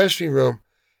the dressing room,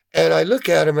 and I look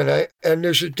at him, and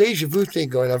there's a deja vu thing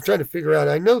going. I'm trying to figure out,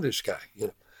 I know this guy, you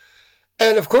know.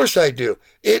 And of course I do.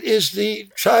 It is the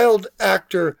child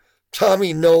actor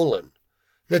Tommy Nolan.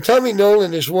 Now, Tommy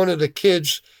Nolan is one of the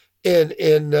kids in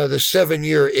the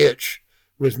 7-Year Itch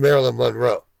with Marilyn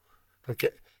Monroe. Okay,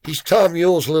 he's Tom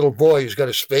Yule's little boy who's got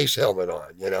a space helmet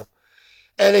on, you know.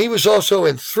 And he was also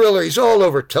in Thriller. He's all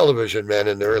over television, man,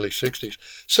 in the early 60s.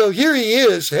 So here he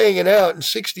is hanging out in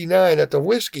 69 at the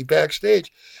Whiskey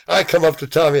backstage. I come up to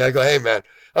Tommy. I go, hey, man,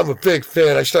 I'm a big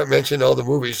fan. I start mentioning all the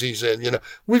movies he's in, you know.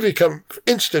 We become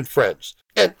instant friends.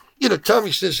 And, you know,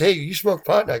 Tommy says, hey, you smoke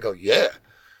pot? And I go, yeah.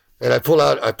 And I pull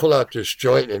out this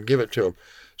joint and give it to him.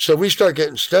 So we start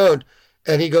getting stoned.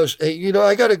 And he goes, hey, you know,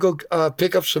 I got to go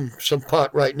pick up some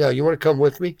pot right now. You want to come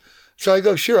with me? So I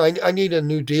go, sure, I need a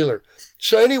new dealer.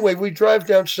 So anyway, we drive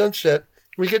down Sunset.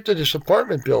 We get to this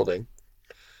apartment building,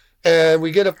 and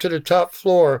we get up to the top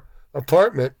floor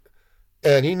apartment,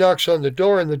 and he knocks on the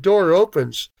door, and the door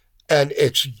opens, and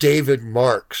it's David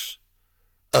Marks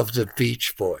of the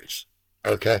Beach Boys,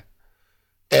 okay?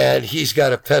 And he's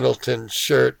got a Pendleton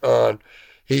shirt on.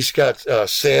 He's got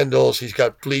sandals. He's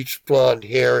got bleached blonde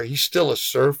hair. He's still a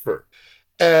surfer,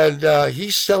 and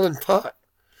he's selling pot.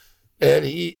 And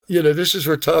he, you know, this is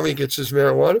where Tommy gets his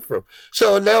marijuana from.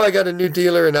 So now I got a new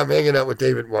dealer, and I'm hanging out with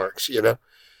David Marks, you know.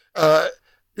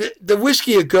 The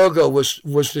Whiskey A Go-Go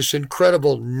was this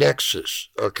incredible nexus,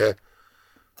 okay,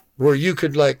 where you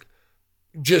could, like,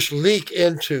 just leak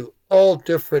into all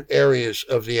different areas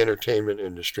of the entertainment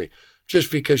industry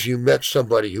just because you met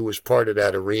somebody who was part of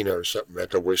that arena or something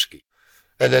at the Whiskey.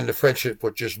 And then the friendship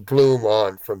would just bloom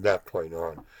on from that point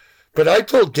on. But I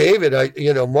told David,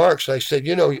 Marks, I said,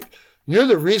 you know, you're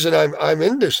the reason I'm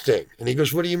in this thing. And he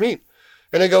goes, what do you mean?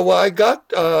 And I go, well, I got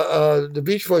the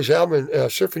Beach Boys album,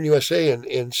 Surfing USA,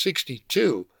 in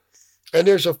 62. And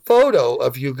there's a photo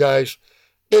of you guys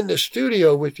in the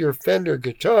studio with your Fender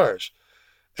guitars.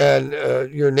 And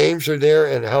your names are there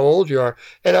and how old you are.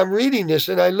 And I'm reading this,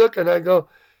 and I look, and I go,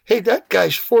 hey, that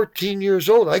guy's 14 years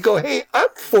old. I go, hey, I'm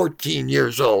 14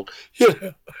 years old. You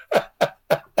know?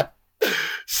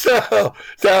 So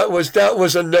that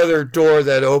was another door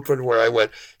that opened where I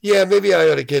went, yeah, maybe I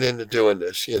ought to get into doing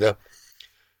this, you know.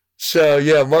 So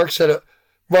yeah, Mark's had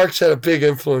a big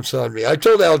influence on me. I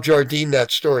told Al Jardine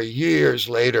that story years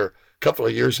later, a couple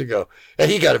of years ago, and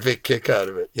he got a big kick out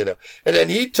of it, you know. And then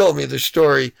he told me the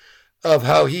story of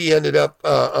how he ended up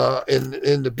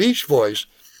in the Beach Boys.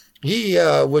 He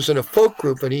was in a folk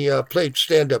group and he played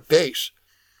stand-up bass.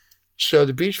 So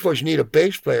the Beach Boys need a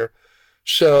bass player.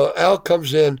 So Al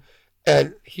comes in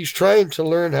and he's trying to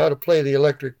learn how to play the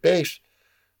electric bass,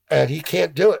 and he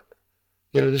can't do it.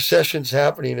 You know, the session's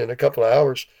happening in a couple of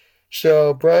hours.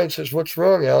 So Brian says, "What's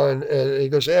wrong, Al?" And he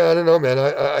goes, "Yeah, I don't know, man.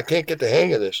 I can't get the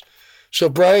hang of this." So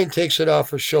Brian takes it off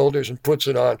his shoulders and puts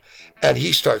it on, and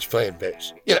he starts playing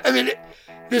bass. You know, I mean,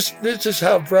 this is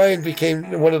how Brian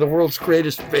became one of the world's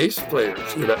greatest bass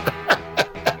players, you know.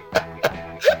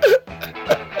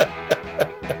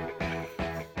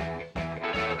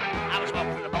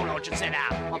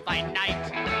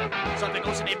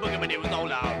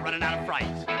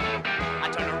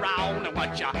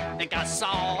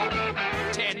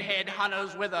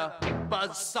 With a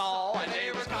buzzsaw, and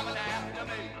they was coming after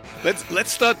me.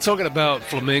 Let's start talking about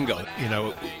Flamingo. You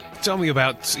know, tell me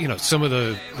about writing some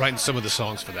of the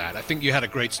songs for that. I think you had a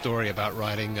great story about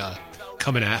writing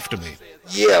 "Coming After Me."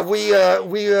 Yeah,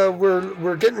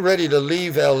 we're getting ready to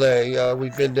leave LA.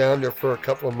 We've been down there for a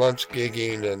couple of months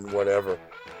gigging and whatever,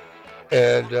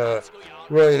 and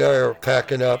Roy and I are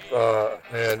packing up,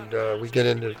 and we get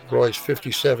into Roy's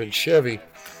 '57 Chevy.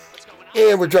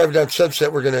 And we're driving down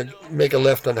Sunset. We're going to make a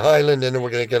left on Highland, and then we're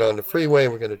going to get on the freeway,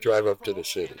 and we're going to drive up to the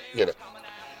city, you know.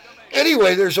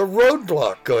 Anyway, there's a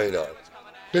roadblock going on.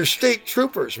 There's state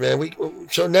troopers, man.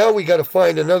 So now we got to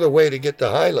find another way to get to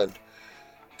Highland.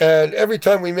 And every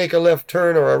time we make a left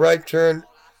turn or a right turn,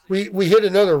 we hit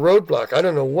another roadblock. I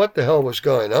don't know what the hell was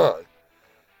going on,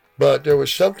 but there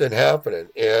was something happening.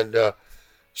 And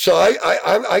so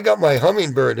I got my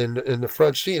hummingbird in the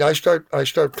front seat. I start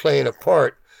playing a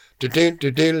part. You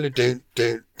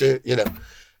know,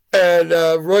 and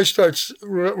Roy starts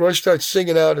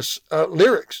singing out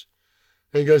lyrics.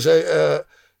 He goes,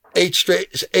 eight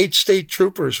state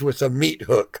troopers with a meat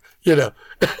hook, you know.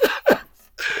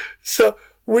 So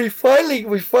we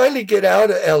finally get out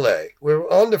of L.A. We're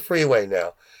on the freeway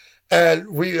now,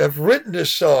 and we have written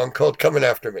this song called "Coming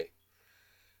After Me."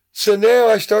 So now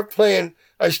I start playing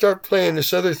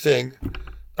this other thing,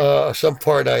 some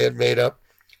part I had made up.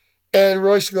 And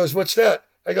Royce goes, "What's that?"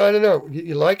 I go, "I don't know.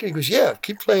 You like it?" He goes, "Yeah,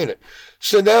 keep playing it."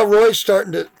 So now Roy's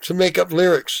starting to make up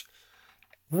lyrics.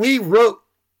 We wrote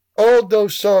all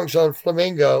those songs on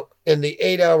Flamingo in the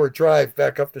 8-hour drive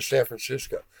back up to San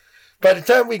Francisco. By the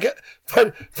time we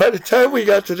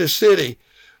got to the city,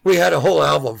 we had a whole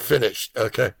album finished.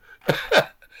 Okay,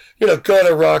 you know,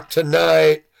 "Gonna Rock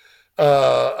Tonight,"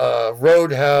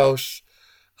 "Roadhouse."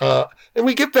 And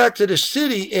we get back to the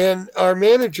city, and our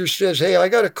manager says, "Hey, I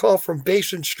got a call from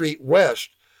Basin Street West,"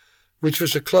 which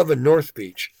was a club in North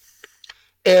Beach.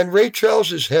 And Ray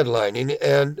Charles is headlining,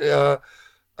 and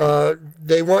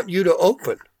they want you to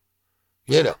open,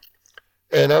 you know.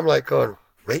 And I'm like going,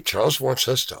 Ray Charles wants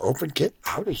us to open? Get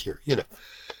out of here, you know.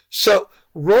 So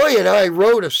Roy and I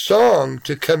wrote a song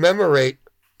to commemorate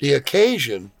the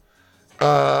occasion.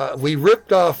 We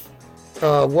ripped off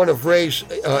one of Ray's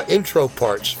intro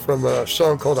parts from a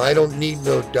song called "I Don't Need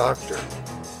No Doctor."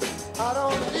 I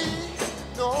don't need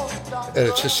no doctor. And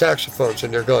it's the saxophones,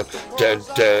 and they're going, dun,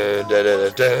 dun, dun,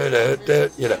 dun, dun, dun, dun,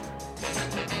 you know.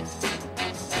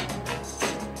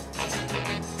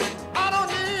 I don't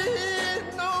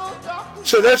need no doctor.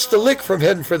 So that's the lick from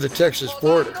Heading for the Texas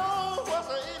Border.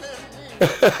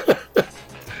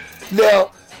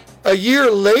 Now, a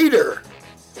year later,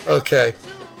 okay,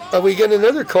 we get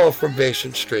another call from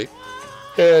Basin Street,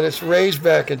 and it's Ray's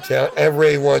back in town, and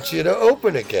Ray wants you to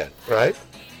open again, right?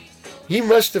 He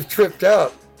must have tripped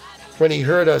out when he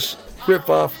heard us rip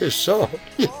off his song.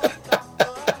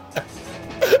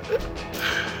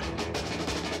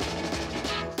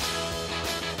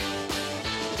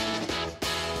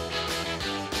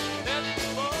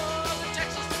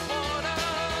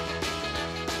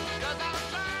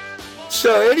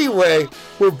 So anyway,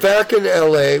 we're back in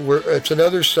L.A. It's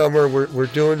another summer. We're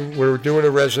doing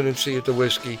a residency at the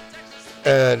Whiskey,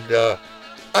 and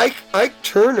Ike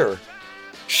Turner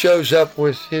shows up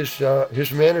with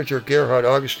his manager Gerhard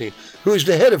Augustine, who is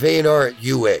the head of A&R at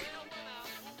UA.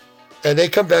 And they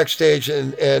come backstage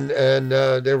and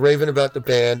they're raving about the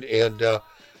band, and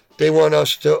they want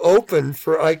us to open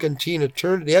for Ike and Tina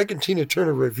Turner, the Ike and Tina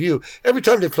Turner Review, every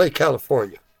time they play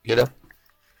California, you know.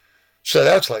 So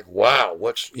that's like, wow,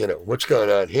 what's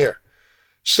going on here?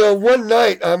 So one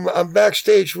night I'm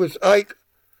backstage with Ike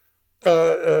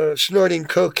snorting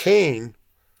cocaine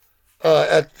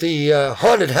at the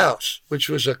Haunted House, which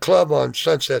was a club on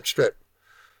Sunset Strip.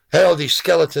 Had all these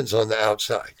skeletons on the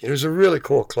outside. It was a really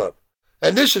cool club.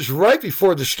 And this is right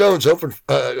before the Stones opened,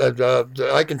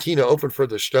 the Ike and Tina opened for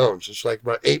the Stones. It's like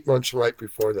about 8 months right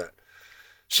before that.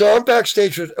 So I'm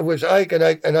backstage with Ike,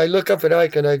 and I look up at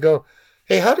Ike and I go,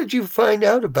 hey, how did you find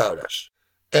out about us?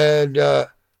 And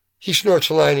he snorts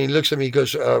a line and he looks at me, he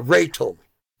goes, Ray told me.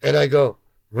 And I go,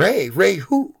 Ray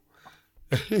who?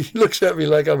 He looks at me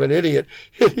like I'm an idiot.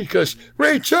 And he goes,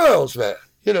 Ray Charles, man,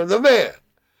 the man.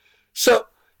 So,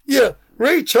 yeah,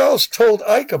 Ray Charles told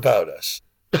Ike about us.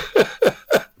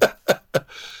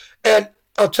 And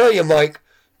I'll tell you, Mike,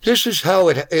 this is how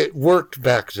it worked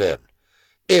back then.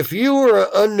 If you were an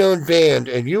unknown band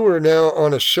and you were now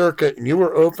on a circuit and you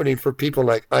were opening for people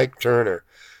like Ike Turner,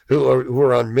 who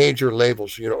were on major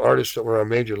labels, artists that were on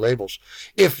major labels,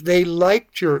 if they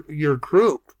liked your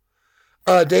group,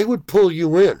 they would pull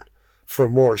you in for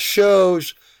more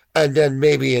shows, and then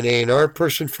maybe an A&R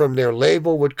person from their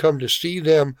label would come to see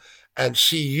them and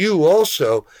see you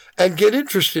also and get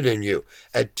interested in you.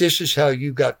 And this is how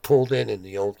you got pulled in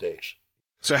the old days.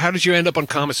 So how did you end up on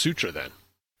Kama Sutra then?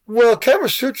 Well,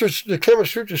 the Kama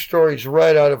Sutra story is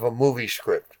right out of a movie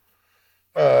script.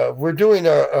 We're doing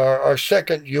our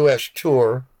second U.S.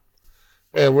 tour,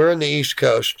 and we're on the East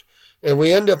Coast, and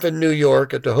we end up in New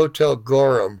York at the Hotel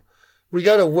Gorham. We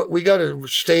gotta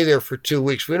stay there for 2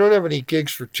 weeks. We don't have any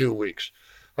gigs for 2 weeks.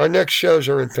 Our next shows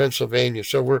are in Pennsylvania,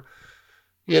 so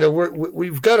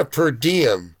we've got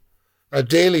a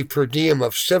daily per diem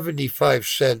of 75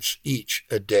 cents each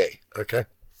a day. Okay.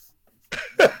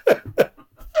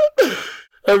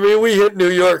 I mean, we hit New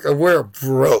York and we're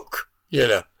broke,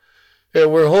 and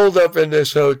we're holed up in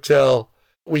this hotel.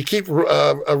 We keep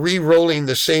re-rolling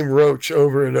the same roach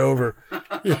over and over.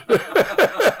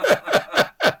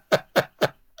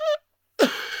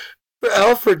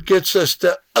 Alfred gets us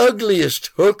the ugliest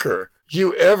hooker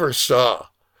you ever saw.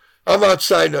 I'm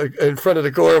outside in front of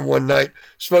the Gorham one night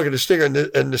smoking a cigarette,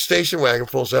 and the station wagon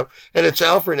pulls up, and it's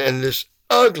Alfred and this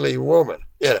ugly woman,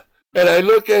 And I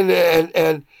look in,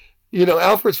 and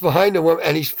Alfred's behind the woman,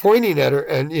 and he's pointing at her,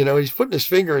 and, he's putting his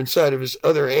finger inside of his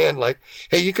other hand like,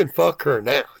 hey, you can fuck her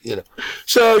now,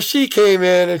 So she came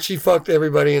in, and she fucked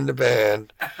everybody in the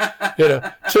band,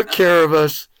 took care of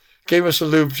us, gave us a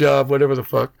lube job, whatever the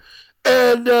fuck.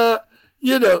 And,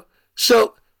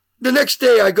 so the next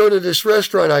day I go to this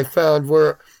restaurant I found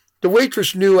where the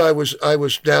waitress knew I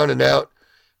was down and out,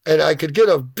 and I could get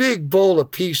a big bowl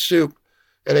of pea soup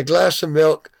and a glass of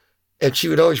milk, and she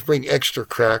would always bring extra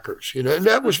crackers, and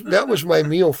that was my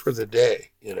meal for the day,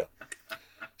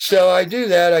 So I do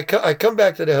that. I come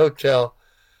back to the hotel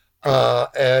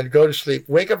and go to sleep,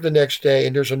 wake up the next day,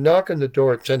 and there's a knock on the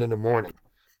door at 10 in the morning.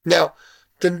 Now,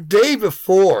 the day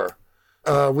before,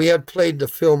 we had played the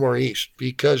Fillmore East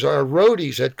because our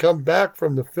roadies had come back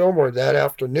from the Fillmore that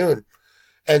afternoon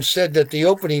and said that the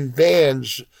opening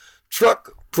band's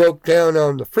truck broke down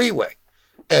on the freeway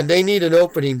and they need an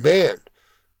opening band.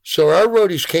 So our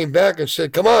roadies came back and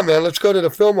said, come on, man, let's go to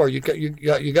the Fillmore. You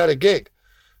got a gig.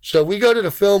 So we go to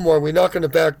the Fillmore, we knock on the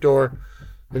back door,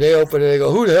 and they open and they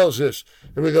go, who the hell's this?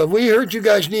 And we go, we heard you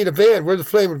guys need a band. We're the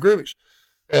FLAMIN Groovies.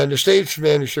 And the stage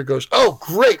manager goes, oh,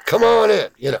 great, come on in,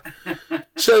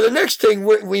 So the next thing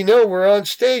we know, we're on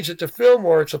stage at the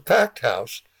Fillmore. It's a packed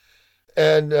house.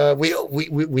 And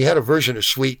we had a version of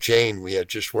Sweet Jane we had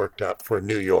just worked up for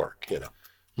New York,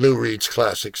 Lou Reed's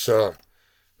classic song.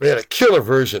 We had a killer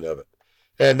version of it.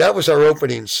 And that was our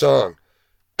opening song.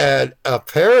 And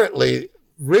apparently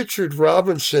Richard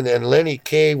Robinson and Lenny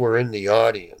Kaye were in the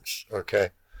audience, okay?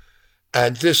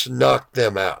 And this knocked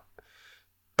them out.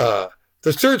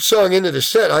 The third song into the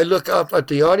set, I look up at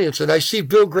the audience and I see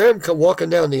Bill Graham come walking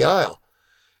down the aisle.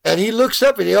 And he looks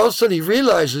up and all of a sudden he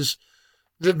realizes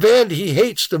the band he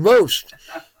hates the most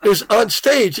is on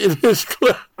stage in his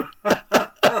club.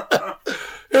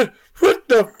 What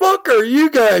the fuck are you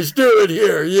guys doing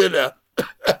here,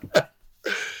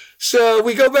 So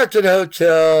we go back to the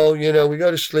hotel, we go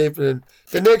to sleep. And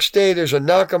the next day there's a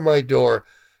knock on my door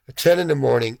at 10 in the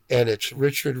morning and it's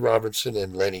Richard Robinson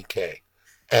and Lenny Kaye.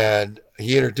 And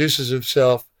he introduces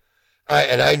himself.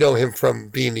 I know him from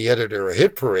being the editor of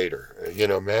Hit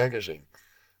Parader, magazine.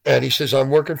 And he says, I'm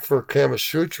working for Kama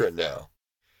Sutra now.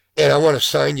 And I want to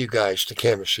sign you guys to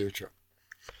Kama Sutra.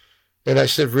 And I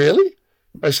said, really?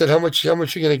 I said, how much are you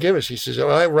going to give us? He says,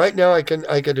 right now I can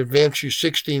advance you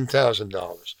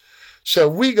 $16,000. So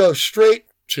we go straight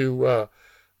to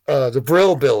the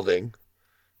Brill building,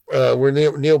 where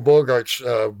Neil Bogart's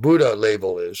Buddha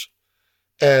label is.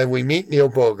 and we meet Neil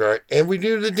Bogart, and we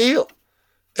do the deal.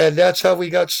 And that's how we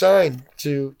got signed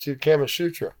to Kama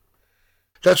Sutra.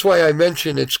 That's why I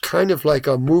mentioned it's kind of like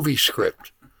a movie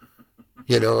script.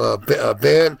 You know, a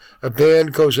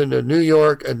band goes into New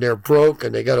York and they're broke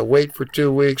and they got to wait for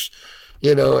 2 weeks,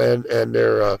 you know, and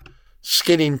they're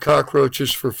skinning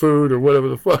cockroaches for food or whatever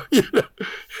the fuck, you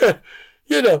know.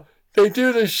 You know, they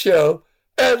do this show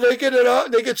and they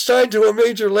get signed to a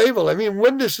major label. I mean,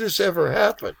 when does this ever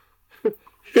happen?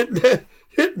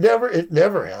 It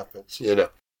never happens, you know.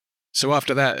 So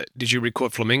after that, did you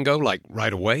record Flamingo like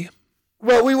right away?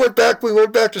 Well, we went back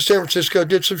to San Francisco,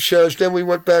 did some shows, then we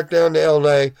went back down to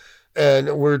LA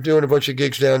and we're doing a bunch of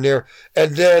gigs down there.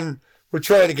 And then we're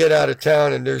trying to get out of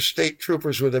town and there's state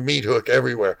troopers with a meat hook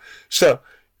everywhere. So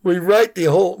we write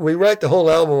the whole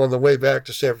album on the way back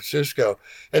to San Francisco.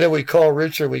 And then we call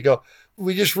Richard, we go,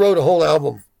 we just wrote a whole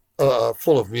album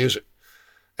full of music.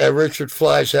 And Richard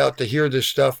flies out to hear this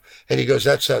stuff and he goes,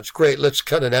 that sounds great. Let's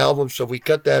cut an album. So we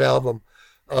cut that album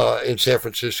in San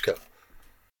Francisco.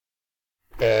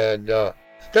 And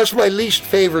that's my least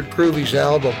favorite Groovies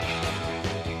album.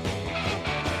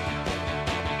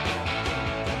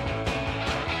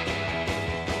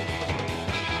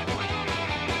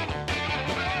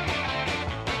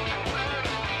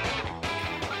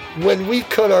 When we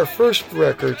cut our first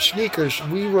record, Sneakers,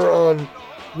 we were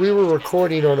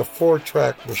recording on a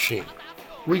 4-track machine.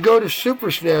 We go to Super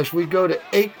SNES, we go to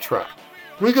 8-track.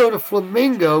 We go to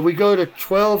Flamingo, we go to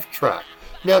 12-track.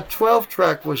 Now,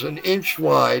 12-track was an inch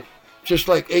wide, just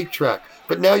like 8-track.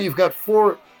 But now you've got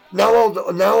 4. Now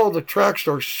all the tracks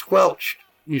are squelched.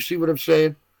 You see what I'm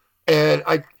saying? And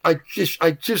I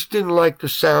just didn't like the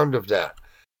sound of that.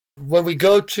 When we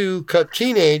go to cut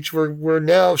Teenage, we're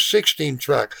now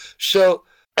 16-track. So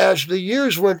as the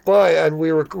years went by and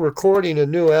we were recording a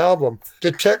new album,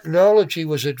 the technology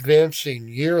was advancing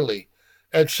yearly.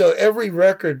 And so every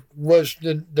record was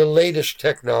the latest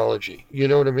technology. You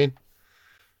know what I mean?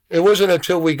 It wasn't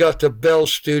until we got to Bell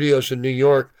Studios in New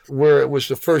York where it was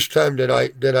the first time that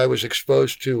I was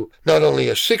exposed to not only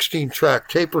a 16-track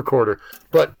tape recorder,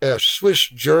 but a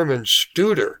Swiss-German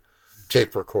Studer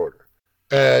tape recorder.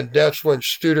 And that's when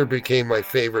Studer became my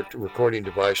favorite recording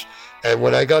device. And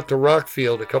when I got to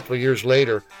Rockfield a couple of years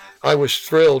later, I was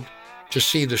thrilled to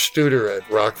see the Studer at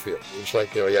Rockfield. It was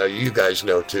like, yeah, you guys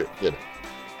know too, you know.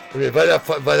 I mean, by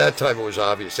that time it was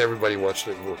obvious. Everybody wants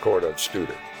to record on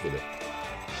Studer, you know.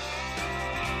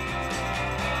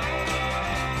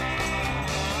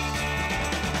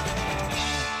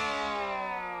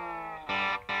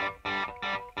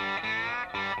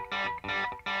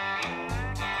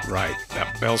 Right,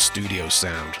 that Bell Studio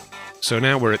sound. So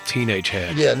now we're at Teenage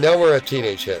Head. Yeah, now we're at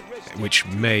Teenage Head. Which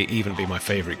may even be my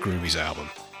favorite Groovies album.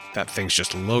 That thing's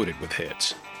just loaded with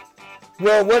hits.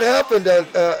 Well, what happened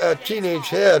at Teenage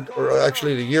Head, or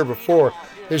actually the year before,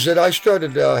 is that I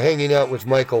started hanging out with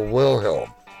Michael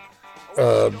Wilhelm,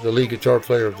 the lead guitar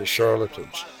player of the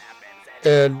Charlatans.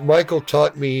 And Michael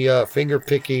taught me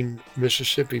finger-picking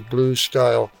Mississippi blues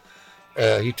style.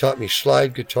 He taught me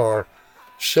slide guitar.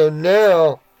 So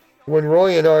now, when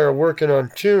Roy and I are working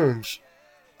on tunes,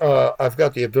 I've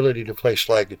got the ability to play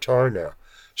slide guitar now.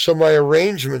 So my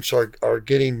arrangements are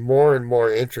getting more and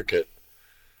more intricate.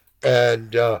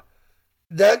 And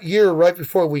that year, right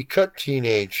before we cut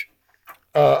Teenage,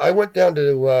 I went down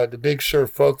to the Big Sur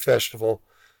Folk Festival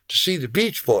to see the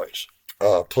Beach Boys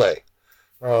play.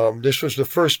 This was the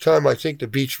first time I think the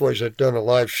Beach Boys had done a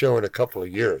live show in a couple of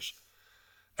years.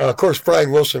 Of course,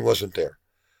 Brian Wilson wasn't there.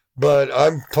 But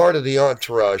I'm part of the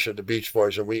entourage of the Beach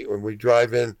Boys, and when we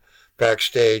drive in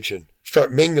backstage and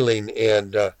start mingling,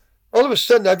 and all of a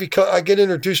sudden I get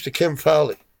introduced to Kim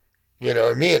Fowley, you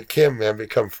know, and me and Kim have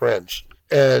become friends.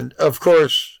 And of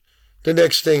course, the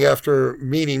next thing after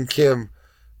meeting Kim,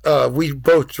 we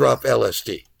both drop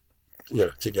LSD, you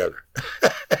know, together,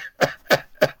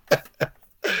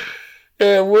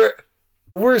 and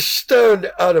we're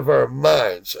stoned out of our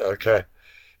minds, okay.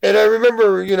 And I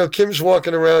remember, you know, Kim's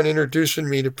walking around introducing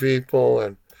me to people,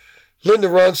 and Linda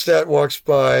Ronstadt walks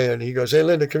by, and he goes, "Hey,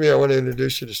 Linda, come here. I want to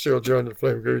introduce you to Cyril Jordan of the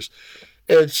Flaming Grooves."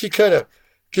 And she kind of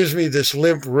gives me this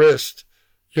limp wrist,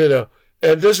 you know,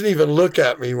 and doesn't even look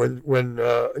at me when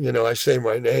you know, I say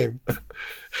my name.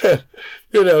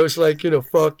 You know, it's like, you know,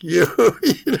 fuck you.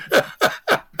 You know?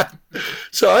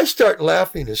 So I start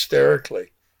laughing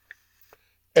hysterically.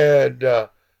 And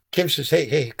Kim says,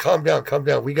 hey, calm down.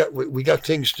 We got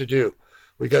things to do.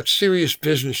 We got serious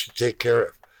business to take care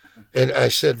of. And I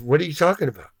said, what are you talking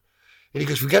about? And he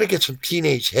goes, we got to get some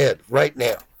Teenage Head right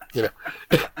now. You know,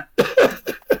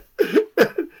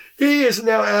 he is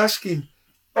now asking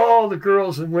all the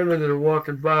girls and women that are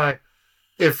walking by,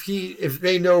 if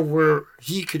they know where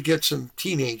he could get some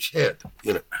teenage head,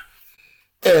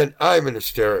 And I'm in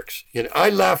hysterics. I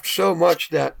laughed so much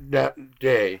that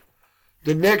day.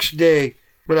 The next day,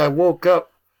 when I woke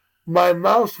up, my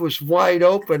mouth was wide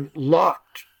open,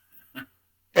 locked,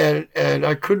 and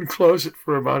I couldn't close it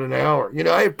for about an hour.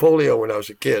 I had polio when I was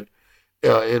a kid,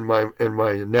 in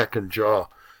my neck and jaw.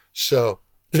 So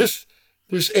this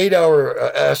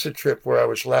 8-hour acid trip where I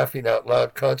was laughing out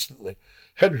loud constantly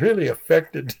had really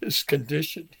affected this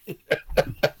condition.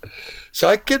 So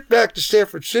I get back to San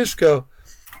Francisco,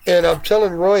 and I'm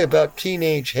telling Roy about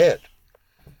Teenage Head.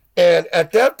 And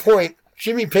at that point,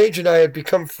 Jimmy Page and I had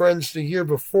become friends the year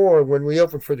before when we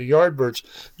opened for the Yardbirds.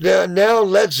 Now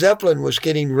Led Zeppelin was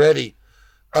getting ready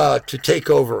to take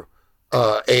over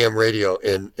AM radio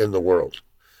in the world.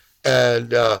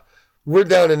 And we're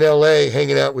down in L.A.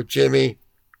 hanging out with Jimmy,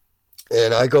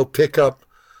 and I go pick up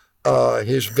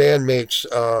his bandmates,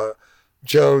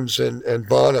 Jones and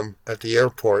Bonham, at the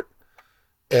airport.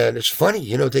 And it's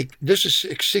funny, this is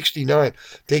 69.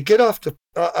 They get off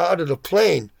out of the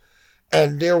plane,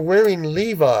 and they're wearing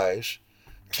Levi's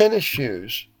tennis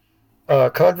shoes,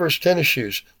 Converse tennis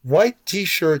shoes, white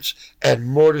T-shirts, and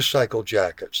motorcycle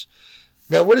jackets.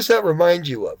 Now, what does that remind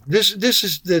you of? This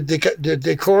is the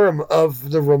decorum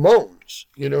of the Ramones.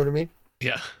 You know what I mean?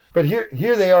 Yeah. But here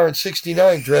they are in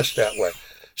 69 dressed that way.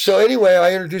 So anyway,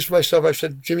 I introduced myself. I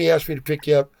said, Jimmy asked me to pick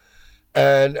you up.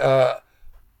 And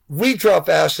we drop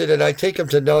acid, and I take him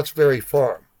to Knott's Berry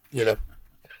Farm,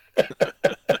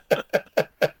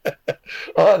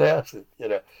 on acid,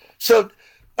 So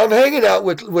I'm hanging out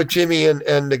with Jimmy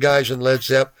and the guys in Led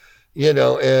Zepp,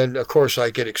 and of course I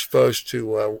get exposed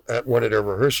to, at one of their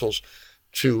rehearsals,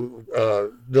 to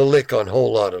the lick on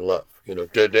Whole Lotta Love, one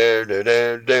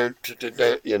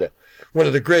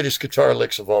of the greatest guitar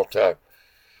licks of all time.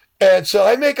 And so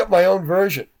I make up my own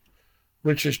version,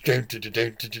 which is,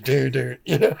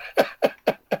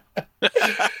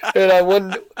 And I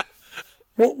one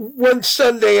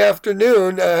Sunday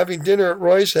afternoon, having dinner at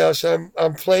Roy's house, I'm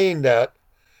playing that,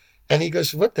 and he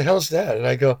goes, "What the hell's that?" And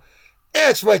I go, "Yeah,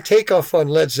 it's my takeoff on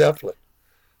Led Zeppelin,"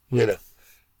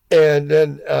 And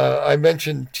then I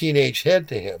mentioned Teenage Head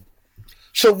to him,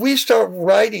 so we start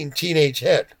writing Teenage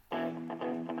Head,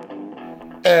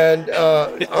 and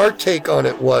our take on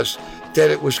it was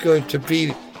that it was going to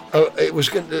be,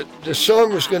 the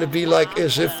song was going to be like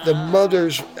as if the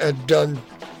Mothers had done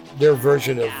their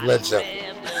version of Led Zeppelin.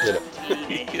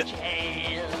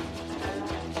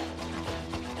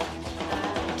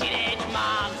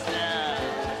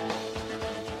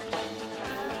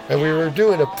 And we were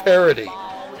doing a parody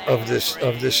of this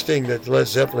thing that Led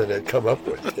Zeppelin had come up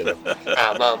with.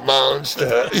 I'm a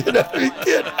monster.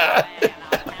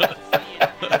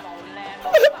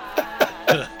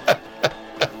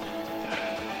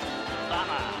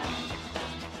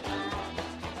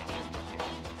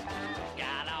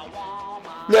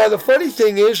 Now, the funny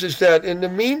thing is that in the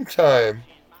meantime,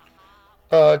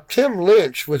 Tim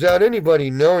Lynch, without anybody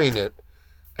knowing it,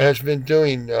 has been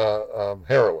doing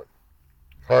heroin,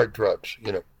 hard drugs,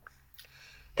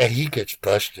 and he gets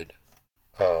busted.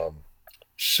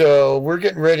 So we're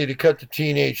getting ready to cut the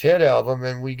Teenage Head album,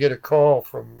 and we get a call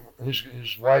from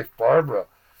his wife, Barbara,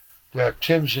 that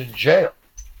Tim's in jail,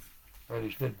 and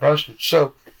he's been busted.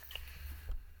 So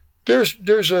there's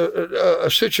a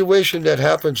situation that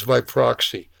happens by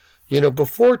proxy.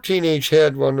 Before Teenage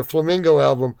Head, on the Flamingo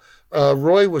album,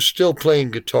 Roy was still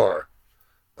playing guitar.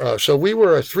 So we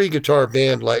were a 3-guitar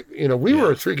band, were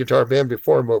a 3-guitar band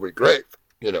before Moby Grave,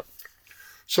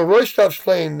 So Roy stops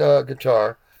playing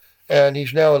guitar, and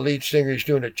he's now a lead singer. He's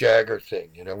doing a Jagger thing,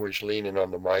 where he's leaning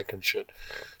on the mic and shit.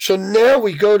 So now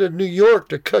we go to New York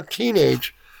to cut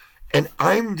Teenage, and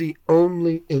I'm the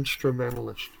only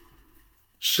instrumentalist.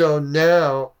 So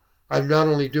now I'm not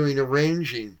only doing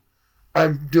arranging,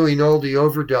 I'm doing all the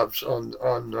overdubs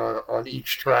on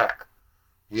each track,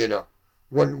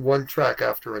 one track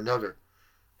after another.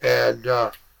 And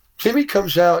Timmy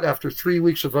comes out after 3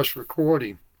 weeks of us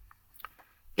recording,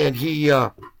 and he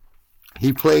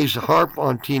plays harp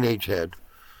on Teenage Head.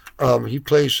 He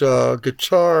plays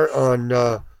guitar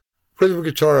on rhythm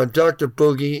guitar on Dr.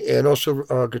 Boogie, and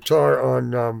also guitar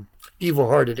on Evil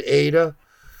Hearted Ada.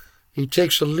 He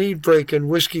takes a lead break in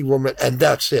Whiskey Woman, and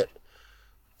that's it.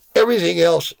 Everything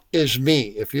else is me.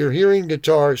 If you're hearing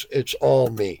guitars, it's all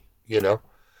me,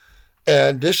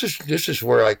 And this is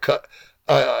where I cut.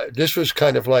 This was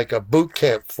kind of like a boot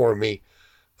camp for me,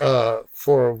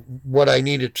 for what I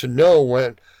needed to know.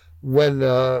 When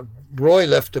Roy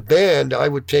left the band, I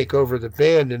would take over the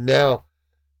band, and now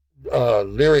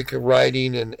lyric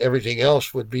writing and everything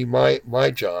else would be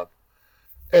my job.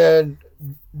 And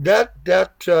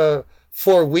that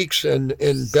 4 weeks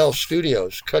in Bell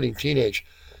Studios cutting Teenage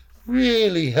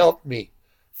really helped me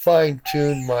fine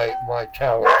tune my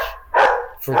talents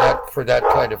for that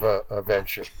kind of a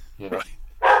venture. You know. Right.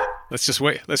 Let's just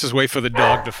wait for the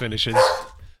dog to finish his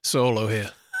solo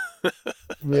here.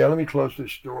 Yeah, let me close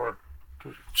this door.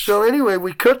 So anyway,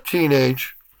 we cut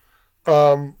Teenage.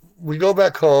 We go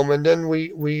back home, and then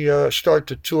we start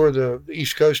to tour the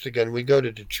East Coast again. We go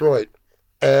to Detroit,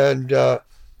 and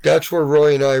that's where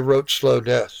Roy and I wrote Slow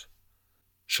Death.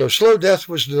 So Slow Death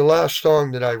was the last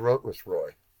song that I wrote with Roy,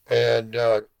 and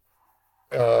it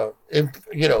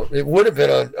would have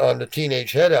been on the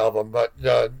Teenage Head album, but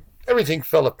everything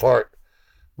fell apart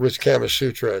with Kama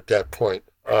Sutra at that point.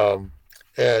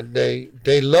 And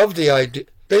they loved the idea.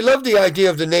 They loved the idea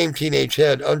of the name Teenage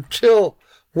Head until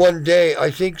one day,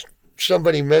 I think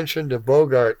somebody mentioned to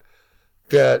Bogart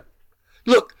that,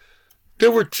 look,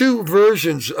 there were two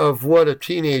versions of what a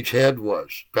teenage head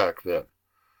was back then.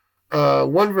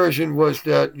 One version was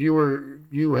that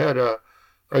you had a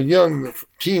young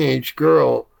teenage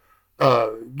girl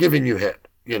giving you head,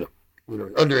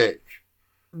 underage.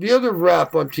 The other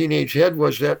rap on Teenage Head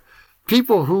was that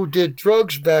people who did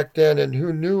drugs back then and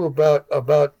who knew about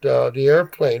the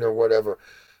airplane or whatever,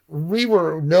 we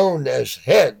were known as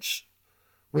heads.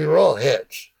 We were all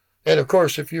heads. And of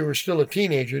course, if you were still a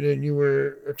teenager, then you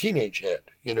were a teenage head.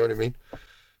 You know what I mean?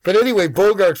 But anyway,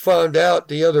 Bogart found out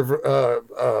the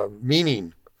other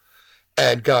meaning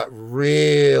and got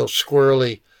real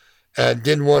squirrely and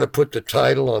didn't want to put the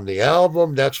title on the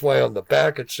album. That's why on the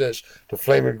back it says the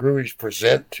FLAMIN Groovies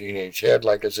present Teenage Head,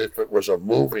 like as if it was a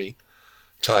movie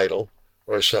title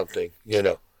or something,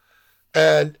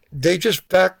 And they just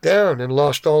backed down and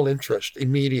lost all interest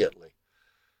immediately.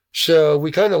 So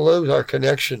we kind of lose our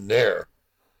connection there.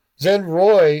 Then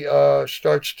Roy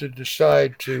starts to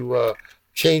decide to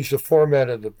change the format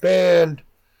of the band.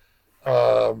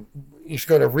 He's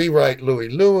going to rewrite Louie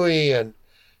Louie, and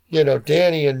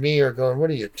Danny and me are going, "What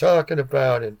are you talking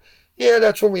about?" And yeah,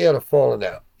 that's when we had a falling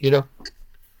out,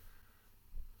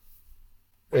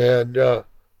 And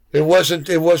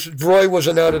Roy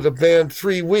wasn't out of the band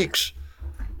 3 weeks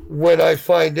when I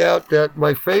find out that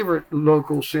my favorite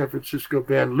local San Francisco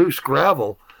band, Loose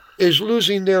Gravel, is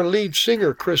losing their lead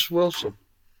singer, Chris Wilson.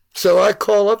 So I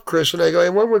call up Chris and I go, "Hey,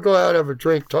 when we go out and have a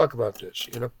drink, talk about this,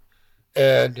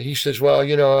 And he says, "Well,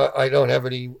 I don't have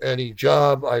any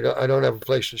job. I don't have a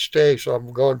place to stay, so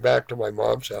I'm going back to my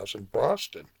mom's house in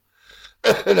Boston."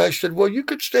 And I said, "Well, you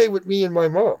could stay with me and my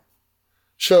mom."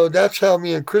 So that's how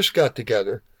me and Chris got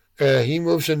together. He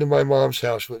moves into my mom's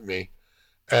house with me.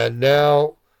 And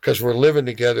now, because we're living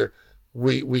together,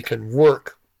 we can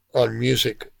work on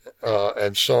music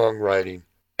and songwriting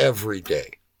every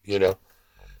day,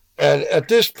 And at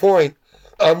this point,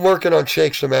 I'm working on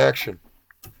Shake Some Action.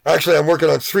 Actually, I'm working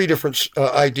on 3 different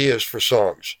ideas for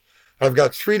songs. I've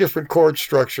got 3 different chord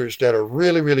structures that are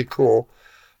really, really cool.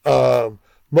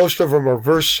 Most of them are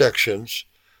verse sections.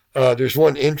 There's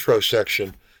one intro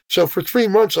section. So for 3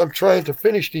 months, I'm trying to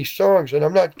finish these songs, and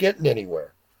I'm not getting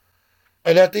anywhere.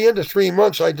 And at the end of 3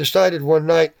 months, I decided one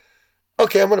night,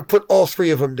 okay, I'm going to put all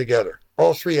 3 of them together,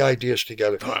 all 3 ideas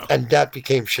together. Wow. And that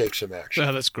became Shake Some Action.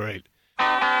 Oh, that's great.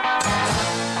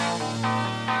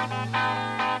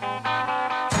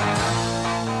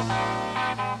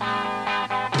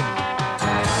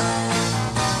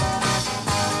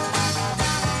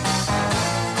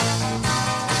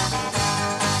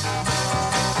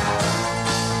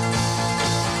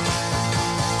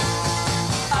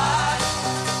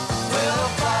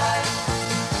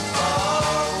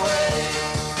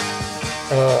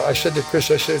 I said to Chris,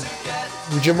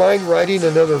 "Would you mind writing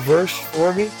another verse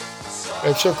for me?"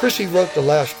 And so Chrissy wrote the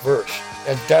last verse,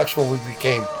 and that's when we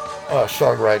became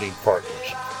songwriting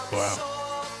partners.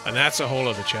 Wow. And that's a whole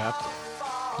other chapter.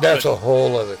 That's a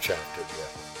whole other chapter, yeah.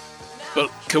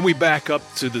 But can we back up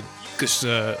to because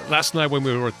last night when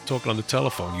we were talking on the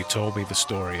telephone, you told me the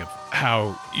story of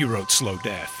how you wrote Slow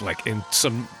Death, like in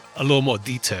a little more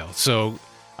detail. So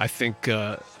I think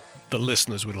the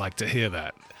listeners would like to hear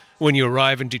that. When you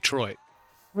arrive in Detroit?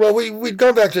 Well, we'd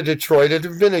gone back to Detroit. It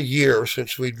had been a year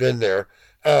since we'd been there,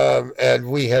 and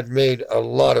we had made a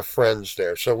lot of friends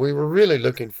there. So we were really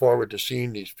looking forward to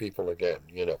seeing these people again,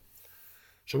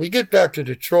 So we get back to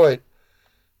Detroit,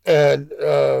 and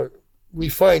we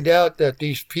find out that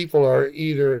these people are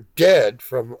either dead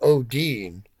from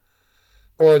ODing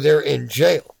or they're in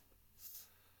jail.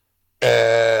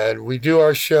 And we do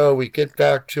our show. We get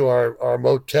back to our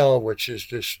motel, which is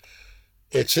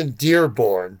it's in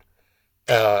Dearborn,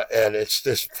 and it's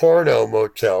this porno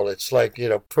motel. It's like,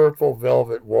 purple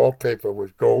velvet wallpaper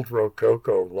with gold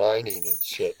rococo lining and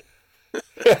shit.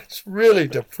 It's really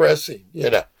depressing,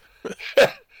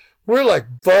 We're like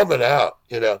bumming out,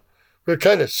 We're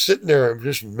kind of sitting there and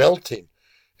just melting.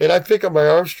 And I pick up my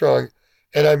Armstrong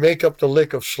and I make up the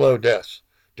lick of Slow Death.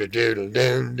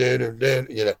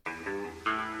 Do-do-do-do-do-do-do,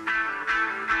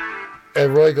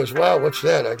 And Roy goes, wow, what's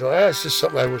that? I go, it's just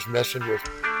something I was messing with.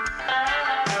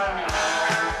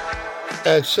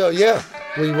 And so,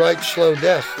 we write Slow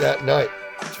Death that night.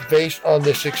 It's based on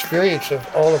this experience of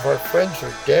all of our friends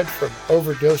are dead from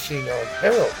overdosing on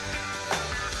heroin.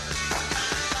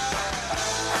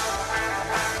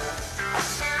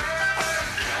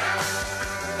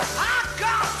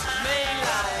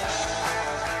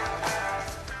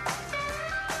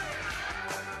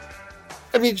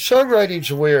 I mean, songwriting's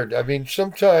weird. I mean,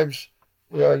 sometimes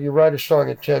you write a song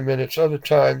in 10 minutes. Other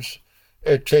times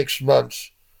it takes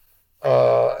months.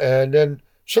 And then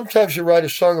sometimes you write a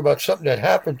song about something that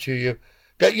happened to you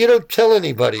that you don't tell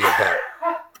anybody about.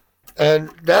 And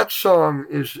that song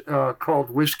is called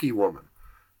Whiskey Woman,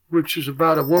 which is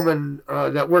about a woman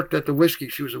that worked at the whiskey.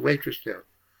 She was a waitress there.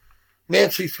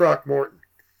 Nancy Throckmorton.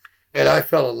 And I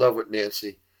fell in love with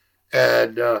Nancy.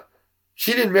 And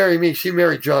she didn't marry me. She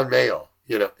married John Mayall,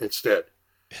 instead.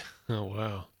 Oh,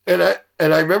 wow. And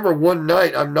I remember one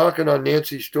night I'm knocking on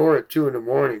Nancy's door at 2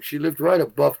 a.m. She lived right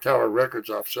above Tower Records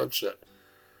off Sunset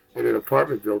in an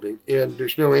apartment building, and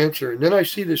there's no answer. And then I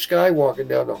see this guy walking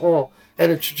down the hall,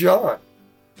 and it's John.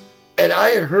 And I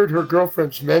had heard her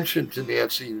girlfriends mention to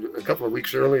Nancy a couple of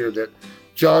weeks earlier that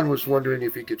John was wondering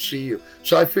if he could see you.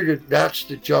 So I figured that's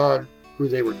the John who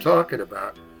they were talking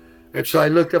about. And so I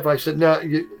looked up, I said, "No,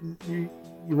 you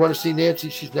want to see Nancy?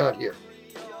 She's not here."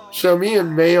 So me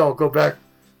and Mayall go back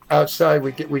outside.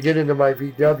 We get into my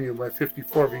VW, my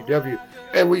 54 VW,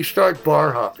 and we start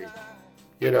bar hopping.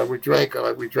 We drank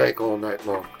all night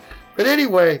long. But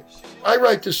anyway, I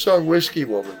write this song Whiskey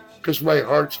Woman because my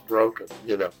heart's broken,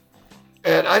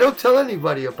 And I don't tell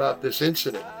anybody about this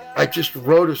incident. I just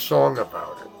wrote a song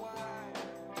about it.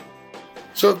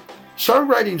 So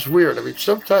songwriting's weird. I mean,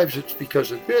 sometimes it's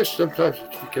because of this, sometimes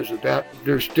it's because of that.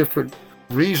 There's different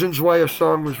reasons why a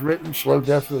song was written. Slow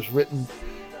Death was written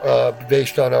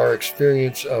based on our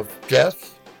experience of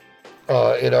death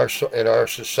in our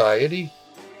society.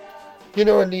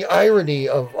 And the irony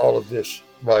of all of this,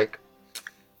 Mike,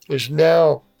 is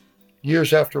now,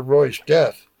 years after Roy's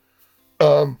death,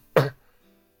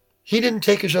 he didn't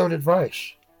take his own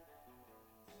advice.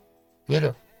 He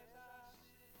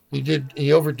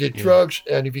overdid drugs,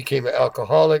 and he became an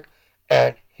alcoholic,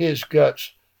 and his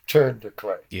guts turned to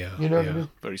clay. Yeah, what I mean?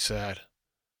 Very sad.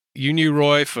 You knew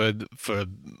Roy for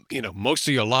most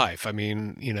of your life. I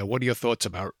mean, what are your thoughts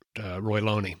about Roy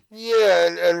Loney? Yeah,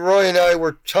 and Roy and I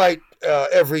were tight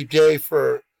every day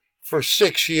for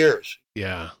 6 years.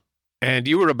 Yeah, and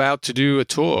you were about to do a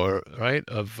tour, right,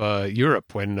 of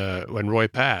Europe when Roy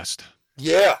passed.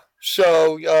 Yeah.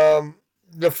 So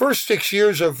the first 6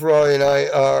 years of Roy and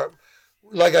I,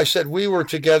 like I said, we were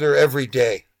together every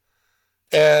day.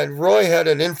 And Roy had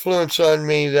an influence on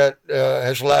me that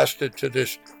has lasted to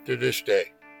this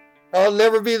day. I'll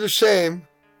never be the same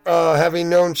having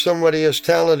known somebody as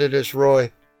talented as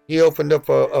Roy. He opened up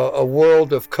a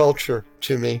world of culture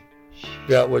to me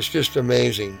that was just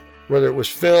amazing. Whether it was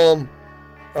film,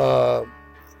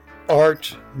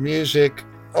 art, music,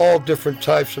 all different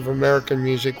types of American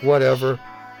music, whatever,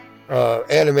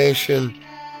 animation.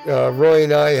 Roy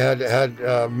and I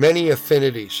had many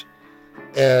affinities.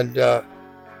 And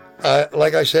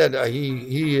like I said,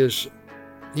 he's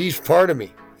part of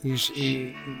me.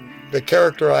 The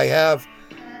character I have,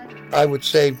 I would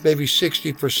say maybe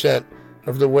 60%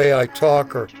 of the way I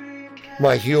talk or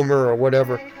my humor or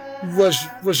whatever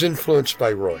was influenced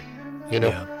by Roy,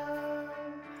 Yeah.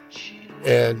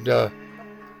 And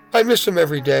I miss him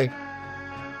every day.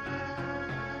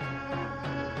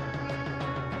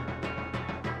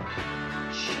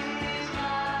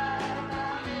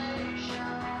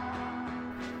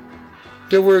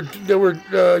 There were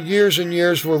years and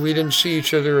years where we didn't see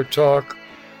each other or talk,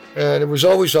 and it was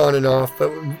always on and off. But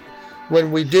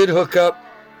when we did hook up,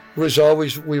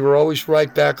 we were always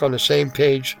right back on the same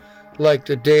page, like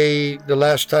the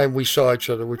last time we saw each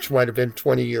other, which might have been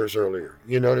 20 years earlier.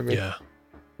 You know what I mean? Yeah,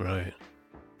 right.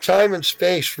 Time and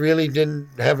space really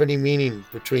didn't have any meaning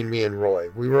between me and Roy.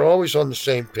 We were always on the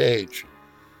same page,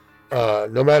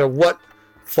 no matter what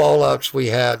fallouts we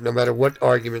had, no matter what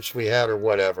arguments we had or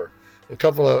whatever. A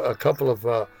couple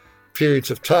of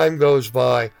periods of time goes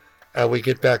by, and we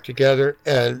get back together,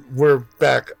 and we're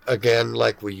back again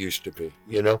like we used to be,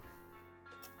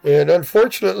 And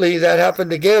unfortunately, that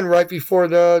happened again right before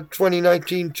the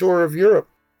 2019 tour of Europe,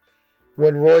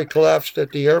 when Roy collapsed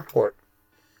at the airport.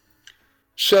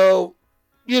 So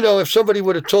if somebody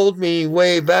would have told me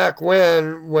way back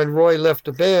when Roy left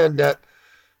the band that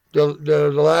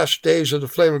the last days of the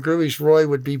FLAMIN' GROOVIES, Roy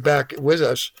would be back with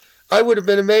us, I would have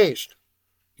been amazed.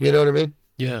 You know what I mean?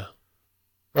 Yeah.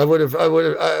 I would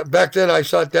have. Back then, I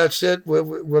thought, that's it.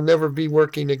 We'll never be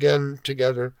working again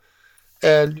together.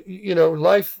 And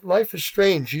life is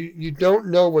strange. You don't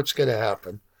know what's going to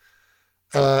happen.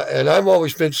 And I've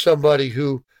always been somebody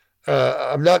who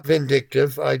I'm not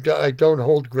vindictive. I don't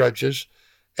hold grudges,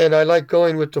 and I like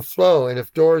going with the flow. And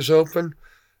if doors open,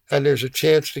 and there's a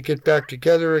chance to get back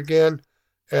together again,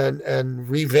 and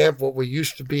revamp what we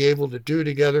used to be able to do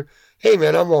together, hey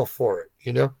man, I'm all for it.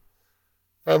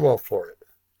 I'm all for it.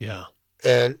 Yeah.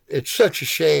 And it's such a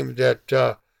shame that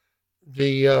the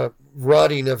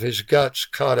rotting of his guts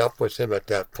caught up with him at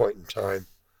that point in time,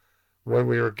 when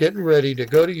we were getting ready to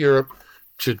go to Europe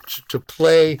to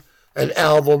play an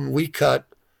album we cut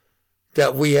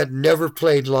that we had never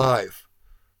played live,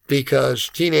 because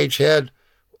Teenage Head,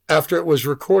 after it was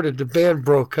recorded, the band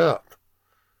broke up.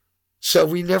 So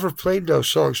we never played those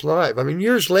songs live. I mean,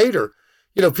 years later,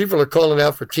 people are calling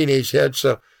out for Teenage Head,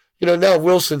 so now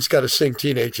Wilson's got to sing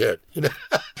Teenage Head.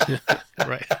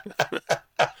 Right.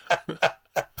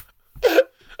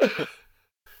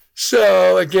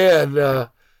 So again,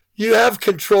 you have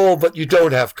control, but you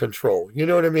don't have control. You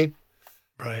know what I mean?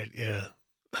 Right. Yeah.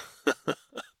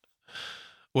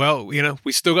 Well,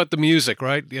 we still got the music,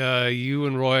 right? You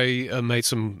and Roy made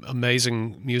some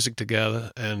amazing music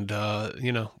together, and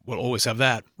we'll always have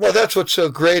that. Well, that's what's so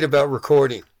great about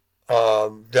recording.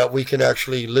 That we can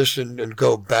actually listen and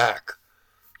go back,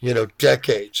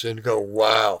 decades, and go,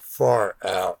 wow, far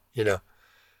out,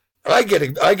 I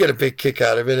get a big kick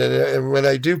out of it, and when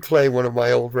I do play one of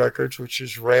my old records, which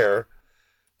is rare,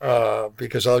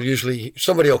 because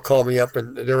somebody will call me up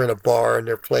and they're in a bar and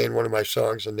they're playing one of my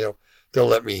songs, and they'll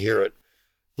let me hear it,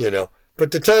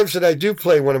 But the times that I do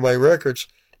play one of my records,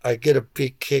 I get a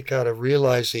big kick out of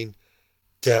realizing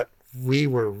that we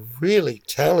were really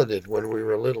talented when we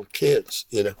were little kids,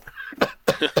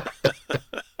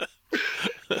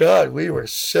 God, we were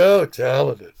so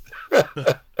talented.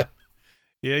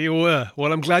 Yeah, you were.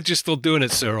 Well, I'm glad you're still doing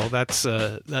it, Cyril. That's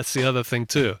the other thing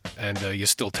too, and you're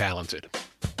still talented.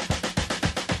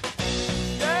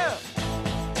 Yeah.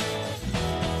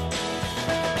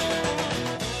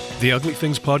 The Ugly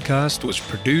Things podcast was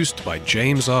produced by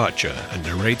James Archer and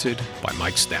narrated by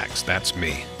Mike Stacks. That's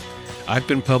me. I've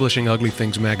been publishing Ugly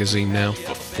Things magazine now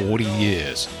for 40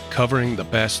 years, covering the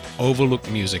best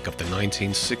overlooked music of the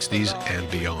 1960s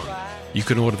and beyond. You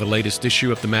can order the latest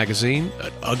issue of the magazine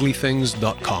at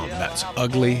uglythings.com. That's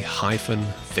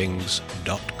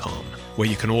ugly-things.com, where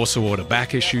you can also order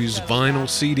back issues, vinyl,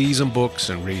 CDs, and books,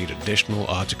 and read additional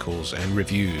articles and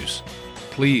reviews.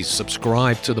 Please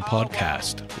subscribe to the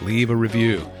podcast, leave a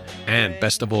review, and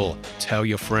best of all, tell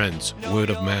your friends. Word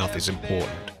of mouth is important.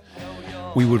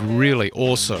 We would really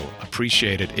also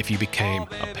appreciate it if you became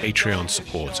a Patreon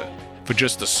supporter. For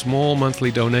just a small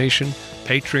monthly donation,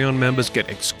 Patreon members get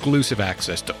exclusive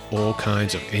access to all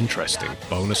kinds of interesting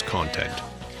bonus content.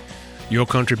 Your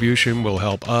contribution will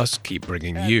help us keep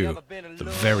bringing you the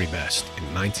very best in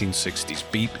 1960s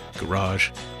beat,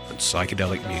 garage, and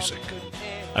psychedelic music.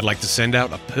 I'd like to send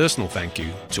out a personal thank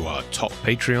you to our top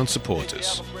Patreon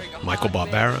supporters: Michael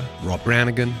Barbera, Rob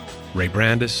Brannigan, Ray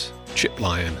Brandis, Chip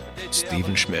Lyon,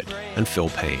 Stephen Schmidt, and Phil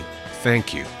Payne.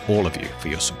 Thank you, all of you, for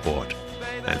your support.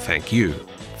 And thank you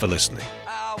for listening.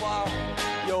 I want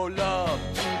your love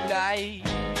tonight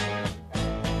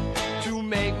to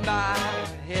make my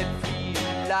head feel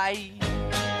light.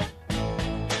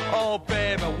 Oh,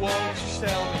 baby, won't you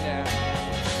tell me now?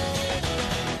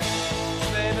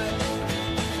 Baby,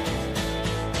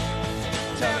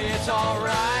 tell me it's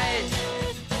alright.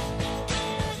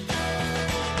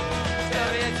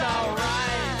 Tell me it's alright.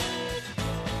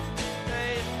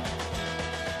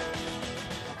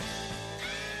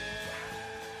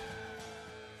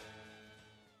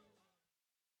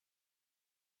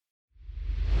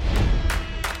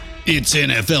 It's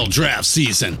NFL draft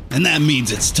season, and that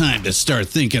means it's time to start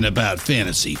thinking about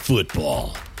fantasy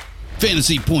football.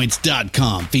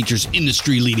 FantasyPoints.com features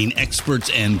industry-leading experts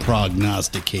and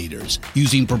prognosticators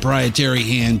using proprietary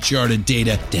hand-charted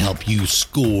data to help you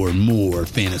score more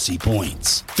fantasy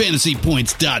points.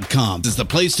 FantasyPoints.com is the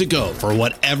place to go for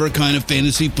whatever kind of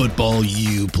fantasy football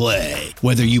you play.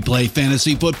 Whether you play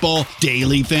fantasy football,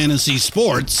 daily fantasy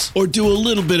sports, or do a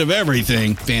little bit of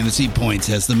everything, Fantasy Points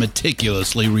has the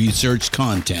meticulously researched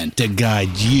content to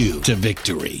guide you to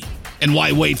victory. And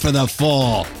why wait for the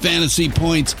fall? Fantasy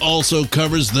Points also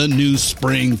covers the new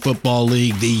spring football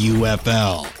league, the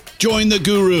UFL. Join the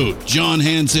Guru, John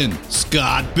Hansen,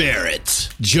 Scott Barrett,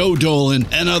 Joe Dolan,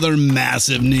 and other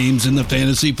massive names in the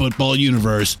fantasy football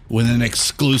universe with an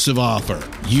exclusive offer.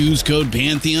 Use code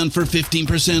Pantheon for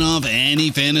 15% off any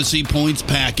Fantasy Points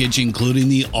package, including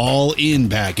the all-in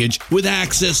package, with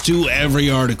access to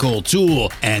every article,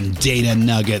 tool, and data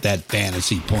nugget that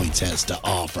Fantasy Points has to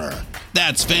offer.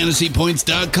 That's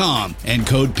fantasypoints.com and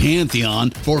code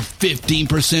Pantheon for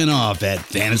 15% off at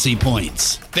Fantasy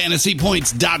Points.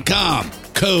 Fantasypoints.com,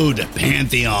 code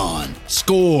Pantheon.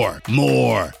 Score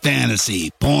more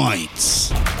fantasy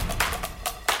points.